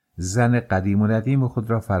مطلقاً زن قدیم و ندیم خود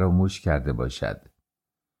را فراموش کرده باشد.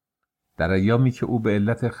 در ایامی که او به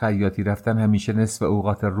علت خیاطی رفتن همیشه نصف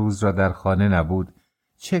اوقات روز را در خانه نبود،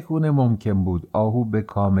 چگونه ممکن بود آهو به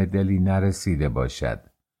کام دلی نرسیده باشد؟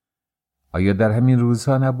 آیا در همین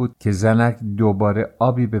روزها نبود که زنک دوباره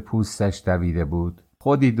آبی به پوستش دویده بود؟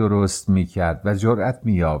 خودی درست میکرد و جرأت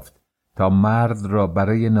مییافت تا مرد را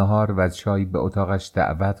برای نهار و چای به اتاقش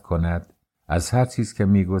دعوت کند. از هر چیز که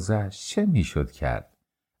میگذشت چه میشد کرد؟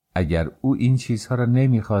 اگر او این چیزها را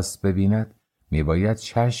نمیخواست ببیند، میباید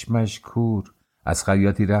چشمش کور از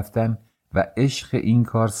خیاطی رفتن و عشق این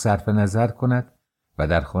کار صرف نظر کند و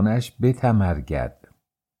در خانه‌اش بتمرگد.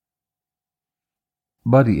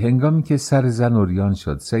 باری هنگامی که سر زن عریان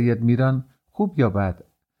شد، سید میران خوب یا بد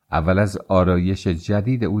اول از آرایش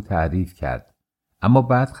جدید او تعریف کرد، اما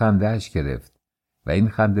بعد خنده‌اش گرفت و این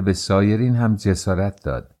خنده به سایرین هم جسارت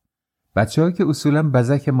داد. بچه‌ها که اصولاً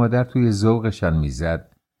بزک مادر توی ذوقشان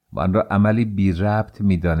میزد و آن را عملی بی ربط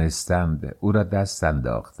میدانستند، او را دست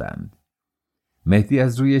انداختند. مهدی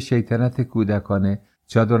از روی شیطنت کودکانه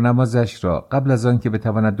چادر نمازش را قبل از آن که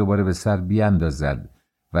بتواند دوباره به سر بیاندازد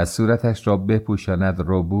و صورتش را بپوشاند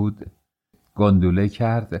ربود، گندوله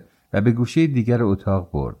کرد و به گوشه دیگر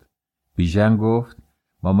اتاق برد. بیژن گفت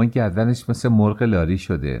مامان گردنش مثل مرغ لاری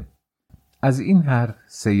شده. از این حرف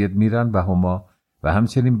سید میران و هما و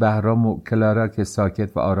همچنین بهرام و کلارا که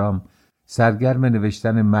ساکت و آرام سرگرم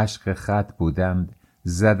نوشتن مشق خط بودند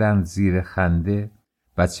زدند زیر خنده.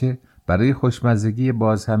 بچه برای خوشمزگی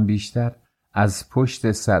باز هم بیشتر از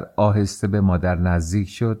پشت سر آهسته به مادر نزدیک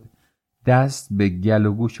شد، دست به گل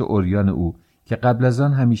و گوش عریان او که قبل از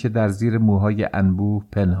آن همیشه در زیر موهای انبوه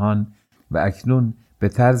پنهان و اکنون به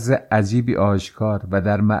طرز عجیبی آشکار و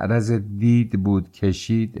در معرض دید بود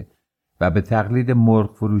کشید و به تقلید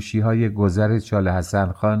مرغ فروشی های گذر چال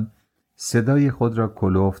حسن خان صدای خود را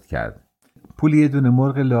کلفت کرد. پول یه دونه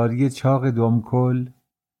مرغ لاری چاق دمکل.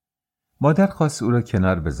 مادر خواست او را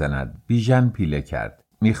کنار بزند. بیژن پیله کرد.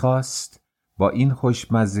 میخواست با این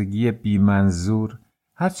خوشمزگی بی منظور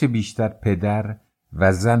هرچه بیشتر پدر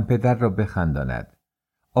و زن پدر را بخنداند.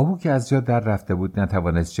 آهو که از جا در رفته بود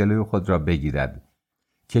نتوانست جلوی خود را بگیرد.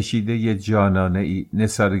 کشیده ی جانانه ای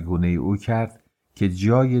نثارگونه ای او کرد که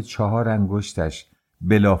جای 4 انگشتش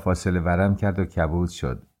بلافاصله ورم کرد و کبود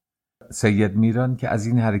شد. سید میران که از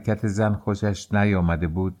این حرکت زن خوشش نیامده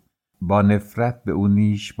بود با نفرت به او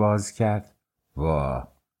نیش باز کرد.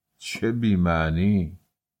 واه چه بی‌معنی!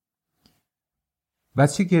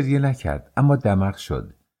 بچه گریه نکرد اما دمق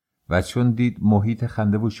شد و چون دید محیط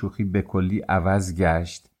خنده و شوخی به کلی عوض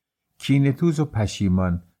گشت، کینه‌توز و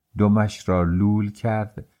پشیمان دمش را لول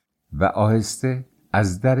کرد و آهسته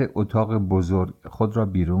از در اتاق بزرگ خود را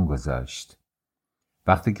بیرون گذاشت.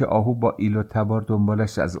 وقتی که آهو با ایل و تبار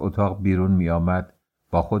دنبالش از اتاق بیرون می آمد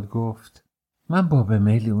با خود گفت من باب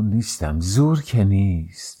میل اون نیستم، زور که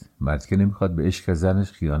نیست. مرد که نمیخواد به عشق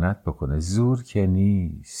زنش خیانت بکنه، زور که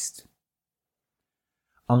نیست.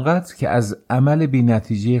 آنقدر که از عمل بی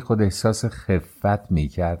نتیجه خود احساس خفت می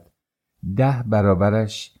کرد 10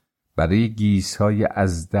 برابرش برای گیس‌های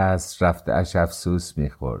از دست رفته اش افسوس می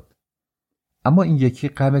خورد. اما این یکی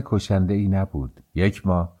غم کشنده ای نبود. 1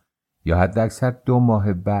 ماه یا حد اکثر 2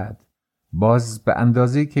 ماه بعد باز به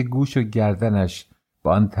اندازه‌ای که گوش و گردنش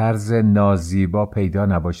با آن طرز نازیبا پیدا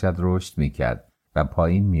نباشد رشد می کرد و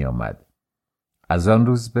پایین می آمد. از آن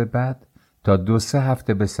روز به بعد تا 2-3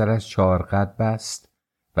 هفته به سرش 4 قد بست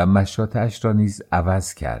و مشاطش را نیز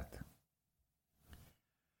عوض کرد.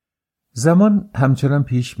 زمان همچنان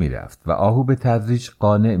پیش می رفت و آهو به تدریج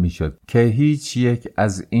قانع می شد که هیچ یک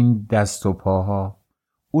از این دست و پاها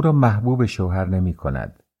او را محبوب شوهر نمی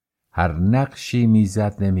کند. هر نقشی می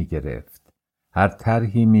زد نمی گرفت. هر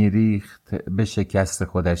طرحی می ریخت به شکست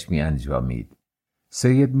خودش می انجامید.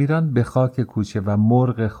 سید میران به خاک کوچه و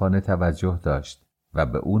مرغ خانه توجه داشت و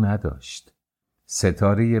به او نداشت.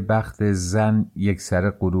 ستاره بخت زن یک سر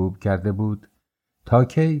غروب کرده بود تا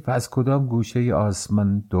کی و از کدام گوشه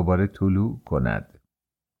آسمان دوباره طلوع کند.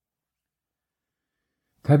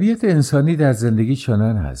 طبیعت انسانی در زندگی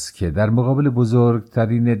چنان است که در مقابل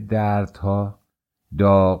بزرگترین دردها،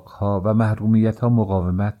 داغها و محرومیتها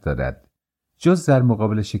مقاومت دارد، جز در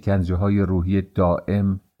مقابل شکنجه‌های روحی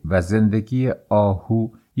دائم و زندگی آهو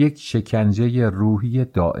یک شکنجه روحی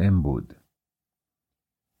دائم بود.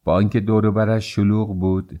 با آنکه دور و برش شلوغ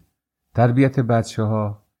بود، تربیت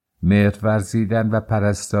بچه‌ها، مهر ورزیدن و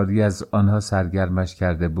پرستاری از آنها سرگرمش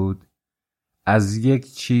کرده بود، از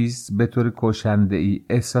یک چیز به طور کشنده‌ای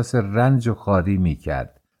احساس رنج و خاری می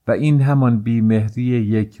کرد و این همان بی‌مهری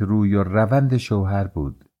یک روی و روند شوهر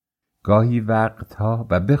بود. گاهی وقتها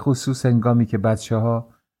و به خصوص هنگامی که بچه‌ها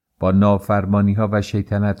با نافرمانی‌ها و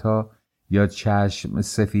شیطنت‌ها یا چشم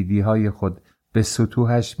سفیدی‌های خود به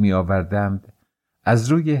سطوحش می آوردند،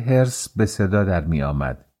 از روی حرص به صدا در می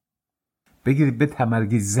آمد. بگیرید به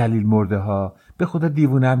تمرگی ذلیل مرده ها، به خدا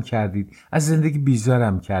دیوونم کردید، از زندگی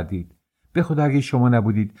بیزارم کردید. به خدا اگه شما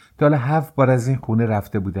نبودید تا حالا 7 بار از این خونه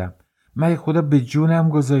رفته بودم. مگه خدا به جونم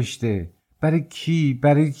گذاشته؟ برای کی؟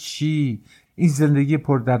 برای چی؟ این زندگی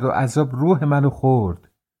پردرد و عذاب روح منو خورد.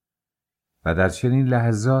 و در چنین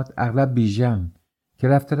لحظات اغلب بیژن که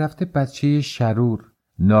رفته رفته بچه شرور،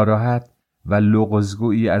 ناراحت و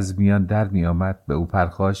لغزگویی از میان در می آمد به او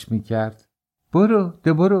پرخاش می کرد.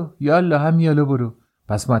 برو یالا هم یالا برو.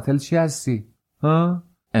 پس معطل چی هستی؟ ها؟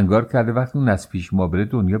 انگار کرده وقتی اون از پیش ما بره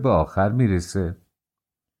دنیا به آخر میرسه.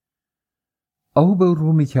 آهو به او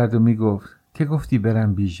رو می کرد و می گفت که گفتی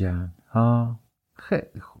برم بیژن؟ ها؟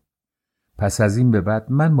 خیلی خوب. پس از این به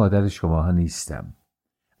بعد من مادر شماها نیستم.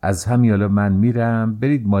 از همیالا من میرم،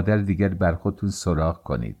 برید مادر دیگر بر خودتون سراغ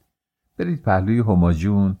کنید. برید پهلوی هما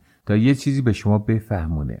جون تا یه چیزی به شما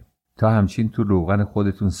بفهمونه، تا همچین تو روغن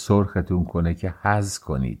خودتون سرختون کنه که حظ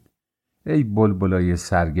کنید. ای بلبلای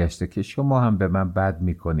سرگشته که شما هم به من بد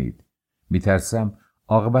میکنید. میترسم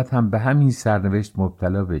عاقبت هم به همین سرنوشت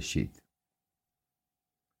مبتلا بشید.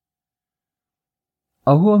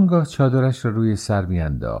 آهو آنگاه چادرش را روی سر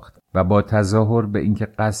میانداخت و با تظاهر به اینکه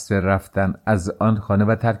قصد رفتن از آن خانه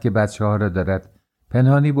و ترک بچه ها را دارد،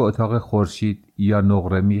 پنهانی به اتاق خورشید یا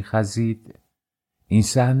نقره میخزید. این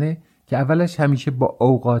صحنه که اولش همیشه با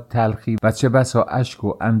اوقات تلخی و چه بسا اشک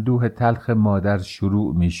و اندوه تلخ مادر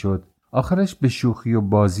شروع میشد، آخرش به شوخی و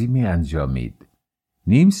بازی می انجامید.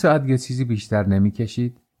 نیم ساعت یا چیزی بیشتر نمی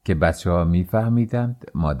کشید که بچه ها می فهمیدند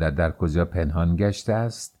مادر در کجا پنهان گشته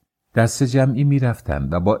است. دست جمعی می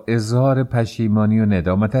رفتند و با اظهار پشیمانی و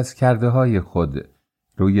ندامت از کرده های خود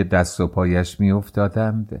روی دست و پایش می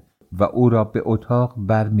افتادند و او را به اتاق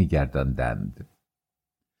بر می گرداندند.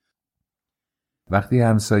 وقتی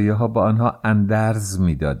همسایه ها با آنها اندرز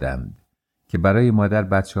می دادند که برای مادر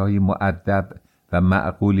بچه های مؤدب و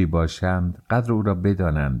معقولی باشند، قدر او را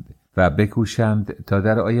بدانند و بکوشند تا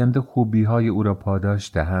در آینده خوبی های او را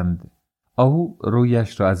پاداش دهند، آهو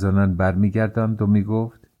رویش را از آنان برمیگرداند و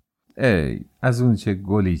میگفت ای از اون چه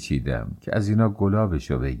گلی چیدم که از اینا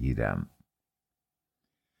گلابشو بگیرم.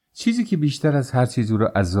 چیزی که بیشتر از هر چیز او را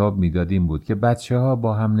عذاب میداد این بود که بچه ها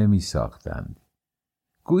با هم نمی ساختند.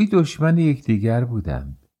 گویی دشمن یکدیگر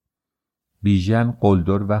بودند. بیژن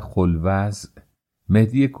قلدر و خلوز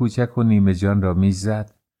مهدی کوچک و نیمه جان را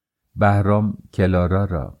میزد، پرهام کلارا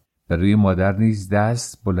را، به روی مادر نیز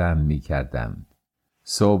دست بلند میکردند.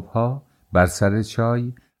 صبحها بر سر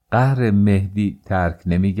چای قهر مهدی ترک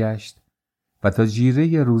نمیگشت و تا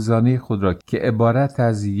جیره روزانه خود را که عبارت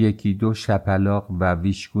از 1-2 شپلاق و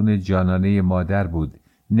ویشگون جانانه مادر بود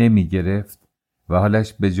نمیگرفت و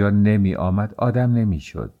حالش به جا نمی آمد، آدم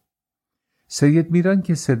نمیشد. سید میران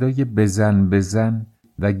که صدای بزن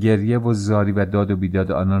و گریه و زاری و داد و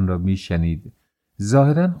بیداد آنان را میشنید،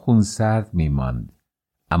 ظاهراً خونسرد میماند،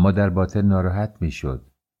 اما در باطن ناراحت میشد.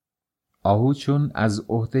 آهو چون از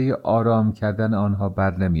عهده آرام کردن آنها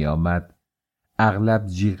بر نمی آمد، اغلب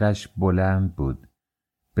جیغش بلند بود.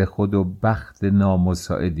 به خود و بخت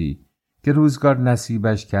نامساعدی که روزگار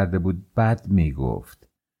نصیبش کرده بود بد می گفت.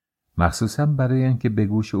 مخصوصا برای اینکه به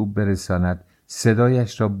گوش او برساند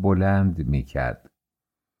صدایش را بلند می کرد.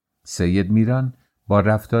 سید میران با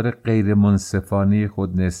رفتار غیر منصفانه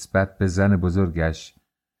خود نسبت به زن بزرگش،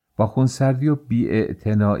 با خونسردی و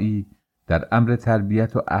بی‌اعتنایی در امر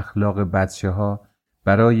تربیت و اخلاق بچه ها،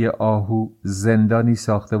 برای آهو زندانی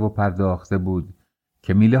ساخته و پرداخته بود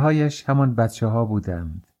که میله هایش همان بچه ها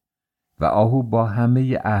بودند و آهو با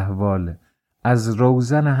همه احوال از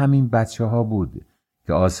روزن همین بچه ها بود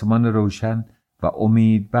که آسمان روشن و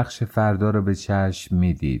امید بخش فردا را به چشم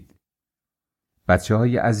میدید. بچه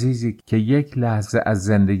های عزیزی که یک لحظه از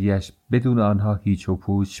زندگیش بدون آنها هیچ و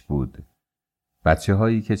پوچ بود. بچه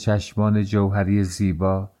هایی که چشمان جوهری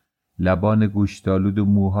زیبا، لبان گوشتالود و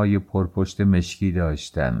موهای پرپشت مشکی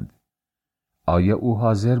داشتند. آیا او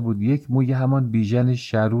حاضر بود یک موی همان بیژن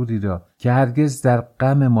شروری را که هرگز در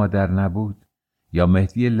غم مادر نبود، یا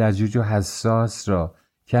مهدی لجوج و حساس را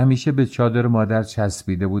که همیشه به چادر مادر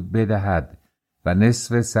چسبیده بود بدهد و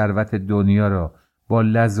نصف ثروت دنیا را با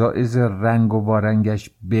لذاذ رنگ و وارنگش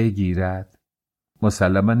بگیرد؟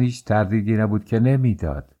 مسلماً هیچ تردیدی نبود که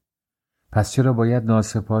نمیداد. پس چرا باید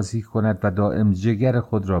ناسپاسی کند و دائم جگر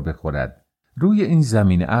خود را بخورد؟ روی این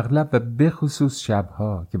زمین اغلب و بخصوص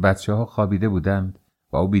شبها که بچه ها خوابیده بودند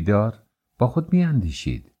و او بیدار، با خود می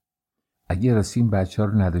اندیشید اگه راستی این بچه ها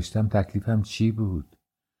رو نداشتم تکلیفم چی بود؟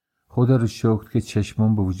 خدا رو شکر که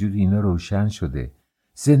چشمم به وجود اینا روشن شده.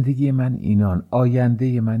 زندگی من اینان،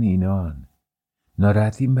 آینده من اینان.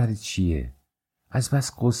 ناراحتیم برای چیه؟ از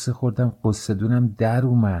بس قصه خوردم، قصه دونم در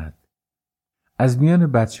اومد. از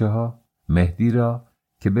میان بچه ها مهدی را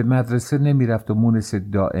که به مدرسه نمی رفت و مونس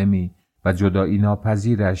دائمی و جدایی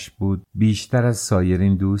ناپذیرش بود بیشتر از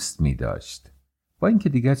سایرین دوست می داشت. با اینکه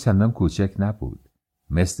دیگر چندان کوچک نبود،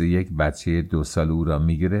 مثل یک بچه 2 سال او را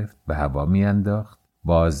می گرفت، به هوا می انداخت،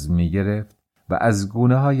 باز می گرفت و از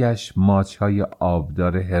گونه هایش ماچهای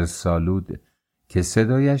آبدار هرسالود که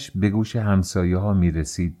صدایش به گوش همسایه ها می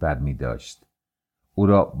رسید بر می داشت. او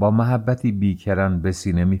را با محبتی بیکران به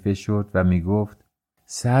سینه می فشرد و می گفت: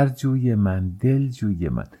 سرجوی من، دلجوی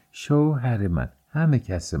من، شوهر من، همه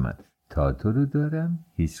کس من، تا تو رو دارم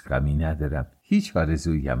هیچ غمی ندارم، هیچ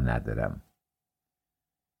آرزوییم ندارم.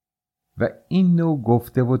 و این نوع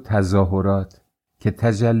گفته و تظاهرات که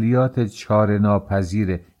تجلیات چاره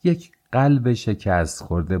ناپذیر یک قلب شکست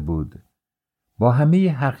خورده بود، با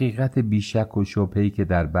همه حقیقت بیشک و شبهه‌ای که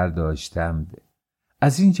در بر داشتند،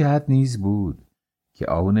 از این جهت نیز بود که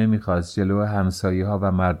آهو نمیخواست جلو همسایه ها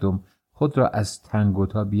و مردم خود را از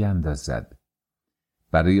تنگوتا بیاندازد.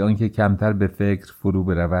 برای آنکه کمتر به فکر فرو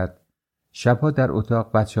برود، شبها در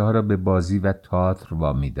اتاق بچه ها را به بازی و تئاتر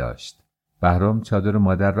وامی داشت. پرهام چادر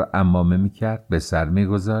مادر را عمامه میکرد، به سر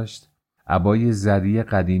میگذاشت، عبای زری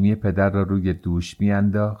قدیمی پدر را روی دوش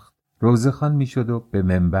میانداخت، روزخوان میشد و به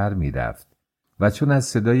منبر میرفت و چون از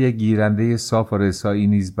صدای گیرنده صاف و رسایی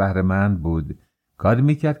نیز بهره‌مند بود، کاری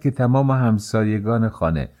میکرد که تمام همسایگان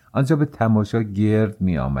خانه آنجا به تماشا گرد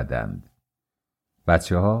می آمدند.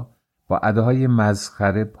 بچه ها با اداهای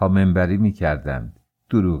مسخره پامنبری می کردند،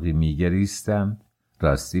 دروغی می گریستند،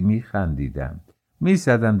 راستی می خندیدند، می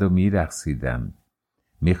زدند و می رقصیدند،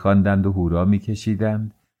 می خواندند و هورا می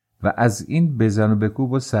کشیدند و از این بزن و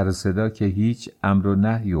بکوب و سر و صدا که هیچ امر و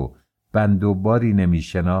نهی و بند و باری نمی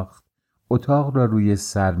شناخت، اتاق را روی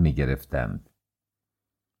سر می گرفتند.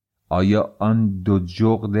 آیا آن 2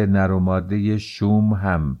 جغد نر و ماده شوم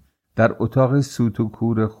هم در اتاق سوت و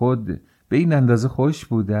کور خود به این اندازه خوش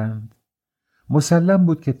بودند؟ مسلم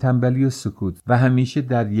بود که تنبلی و سکوت و همیشه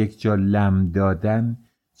در یک جا لم دادن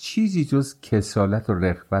چیزی جز کسالت و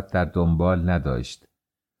رغبت در دنبال نداشت.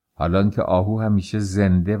 حالان که آهو همیشه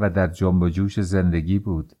زنده و در جنب و جوش زندگی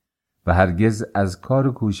بود و هرگز از کار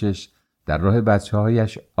و کوشش در راه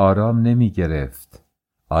بچه‌هایش آرام نمی گرفت.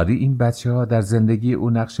 آری این بچه ها در زندگی او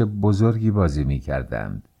نقش بزرگی بازی می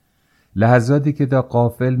کردند. لحظاتی که دا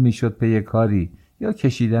غافل می شد پی کاری یا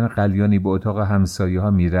کشیدن قلیانی به اتاق همسایه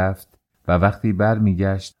ها می رفت و وقتی بر می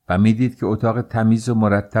گشت و می دید که اتاق تمیز و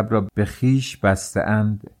مرتب را به خیش بسته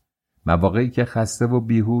اند، مواقعی که خسته و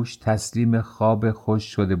بیهوش تسلیم خواب خوش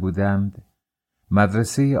شده بودند،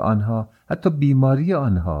 مدرسه آنها، حتی بیماری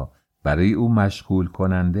آنها برای او مشغول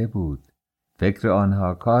کننده بود. فکر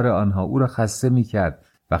آنها، کار آنها او را خسته می کرد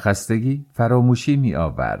و خستگی فراموشی می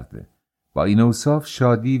آورد. با این اوصاف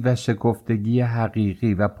شادی و شکفتگی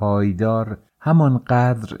حقیقی و پایدار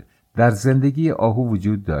همانقدر در زندگی آهو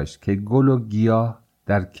وجود داشت که گل و گیاه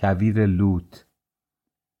در کویر لوت.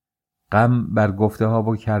 غم بر گفته ها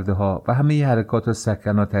و کرده ها و همه حرکات و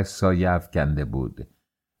سکناتش سایه افکنده بود.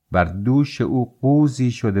 بر دوش او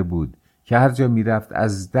قوزی شده بود که هر جا می رفت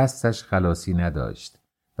از دستش خلاصی نداشت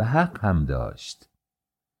و حق هم داشت.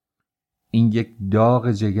 این یک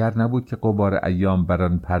داغ جگر نبود که غبار ایام بر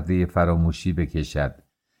آن پرده فراموشی بکشد.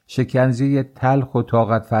 شکنجه تلخ و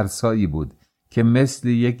طاقت فرسایی بود که مثل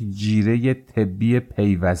یک جیره طبی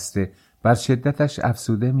پیوسته بر شدتش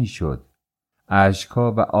افسوده میشد.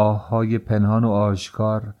 اشک‌ها و آه‌های پنهان و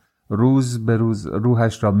آشکار روز به روز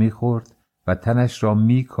روحش را می‌خورد و تنش را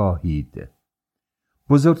می‌کاهید.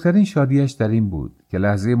 بزرگترین شادیش در این بود که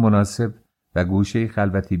لحظه مناسب و گوشه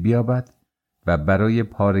خلوتی بیابد و برای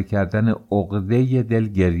پاره کردن عقده دل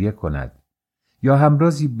گریه کند یا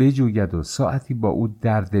همرازی بجوید و ساعتی با او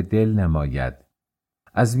درد دل نماید.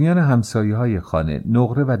 از میان همسایه‌های خانه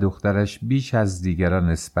نقره و دخترش بیش از دیگران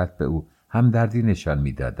نسبت به او همدردی نشان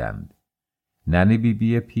می‌دادند. ننه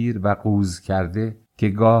بیبی پیر و قوز کرده که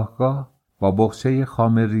گاه گاه با بخچه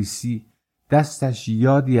خام ریسی دستش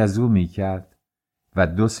یادی از او می‌کرد و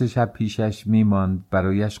 2-3 شب پیشش می‌ماند،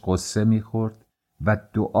 برایش قصه می‌خورد و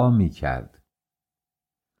دعا می‌کرد.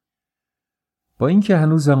 با اینکه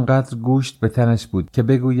هنوز آنقدر گوشت به تنش بود که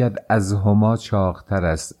بگوید از هما چاق‌تر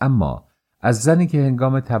است، اما از زنی که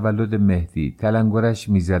هنگام تولد مهدی تلنگرش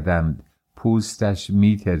می‌زدند پوستش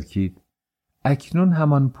می‌ترکید، اکنون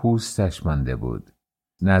همان پوستش مانده بود.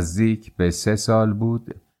 نزدیک به 3 سال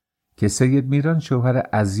بود که سید میران شوهر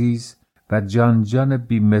عزیز و جان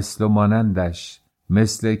بی مثل و مانندش،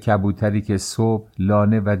 مثل کبوتری که صبح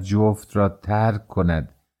لانه و جفت را ترک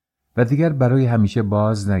کند و دیگر برای همیشه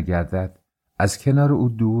باز نگردد، از کنار او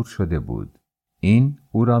دور شده بود. این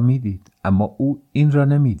او را میدید اما او این را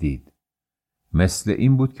نمیدید. مثل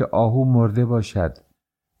این بود که آهو مرده باشد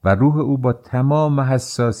و روح او با تمام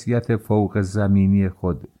حساسیت فوق زمینی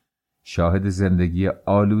خود شاهد زندگی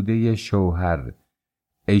آلوده شوهر،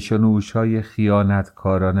 عیش و نوش‌های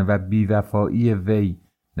خیانتکارانه و بی‌وفایی وی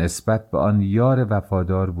نسبت به آن یار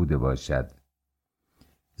وفادار بوده باشد.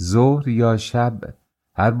 ظهر یا شب،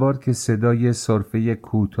 هر بار که صدای سرفه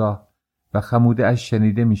کوتاه و خموده اش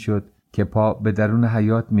شنیده میشد که پا به درون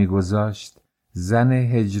حیاط میگذاشت، زن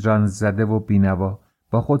هجران زده و بینوا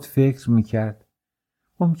با خود فکر میکرد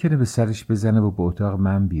ممکنه به سرش بزنه و به اتاق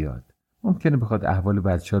من بیاد، ممکنه بخواد احوال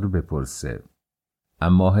بچه رو بپرسه.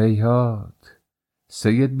 اما هیهات،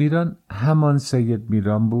 سید میران همان سید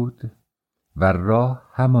میران بود و راه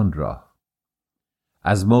همان راه.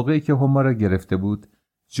 از موقعی که هما را گرفته بود،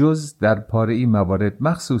 جز در پاره‌ای موارد،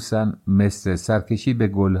 مخصوصاً مثل سرکشی به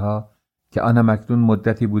گلها که آن اکنون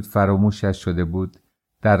مدتی بود فراموشش شده بود،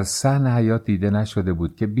 در صحن حیات دیده نشده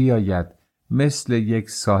بود که بیاید مثل یک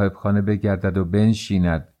صاحبخانه بگردد و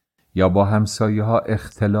بنشیند یا با همسایه ها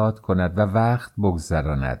اختلاط کند و وقت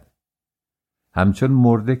بگذراند. همچون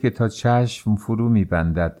مرده که تا چشم فرو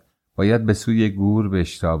می‌بندد باید به سوی گور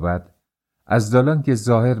بشتابد، از دالان که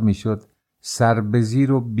ظاهر می‌شد سر به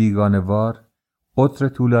زیر و بیگانه‌وار قطر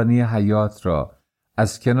طولانی حیات را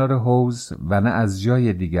از کنار حوض و نه از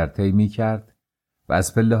جای دیگر طی می‌کرد و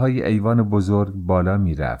از پله‌های ایوان بزرگ بالا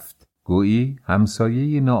می‌رفت. گویی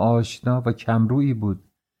همسایه ناآشنا و کمرویی بود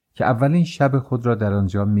که اولین شب خود را در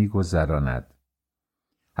آنجا می‌گذراند.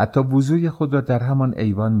 حتی وضوی خود را در همان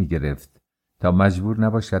ایوان می‌گرفت تا مجبور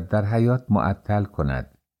نباشد در حیات معطل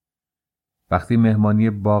کند. وقتی مهمانی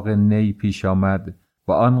باغ نی پیش آمد،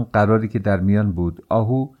 با آن قراری که در میان بود،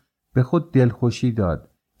 آهو به خود دلخوشی داد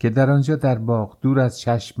که در آنجا در باغ دور از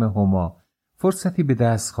چشم هما فرصتی به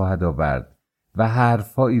دست خواهد آورد و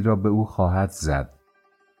حرفایی را به او خواهد زد.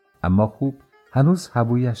 اما خوب هنوز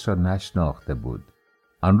هوویش را نشناخته بود.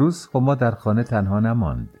 آن روز هما در خانه تنها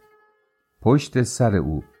نماند. پشت سر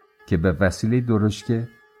او که به وسیله درشکه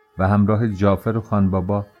و همراه جعفر و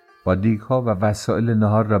خانبابا با دیگها و وسایل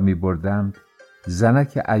نهار را می بردند،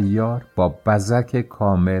 زنک عیار با بزک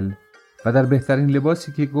کامل و در بهترین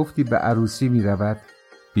لباسی که گفتی به عروسی می رود،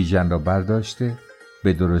 بیژن را برداشته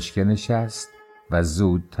به درشکه نشست و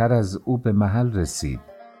زودتر از او به محل رسید.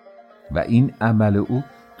 و این عمل او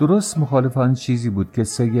درست مخالف آن چیزی بود که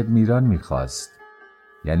سید میران می خواست.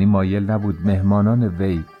 یعنی مایل نبود مهمانان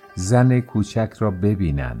وی زن کوچک را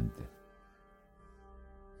ببینند.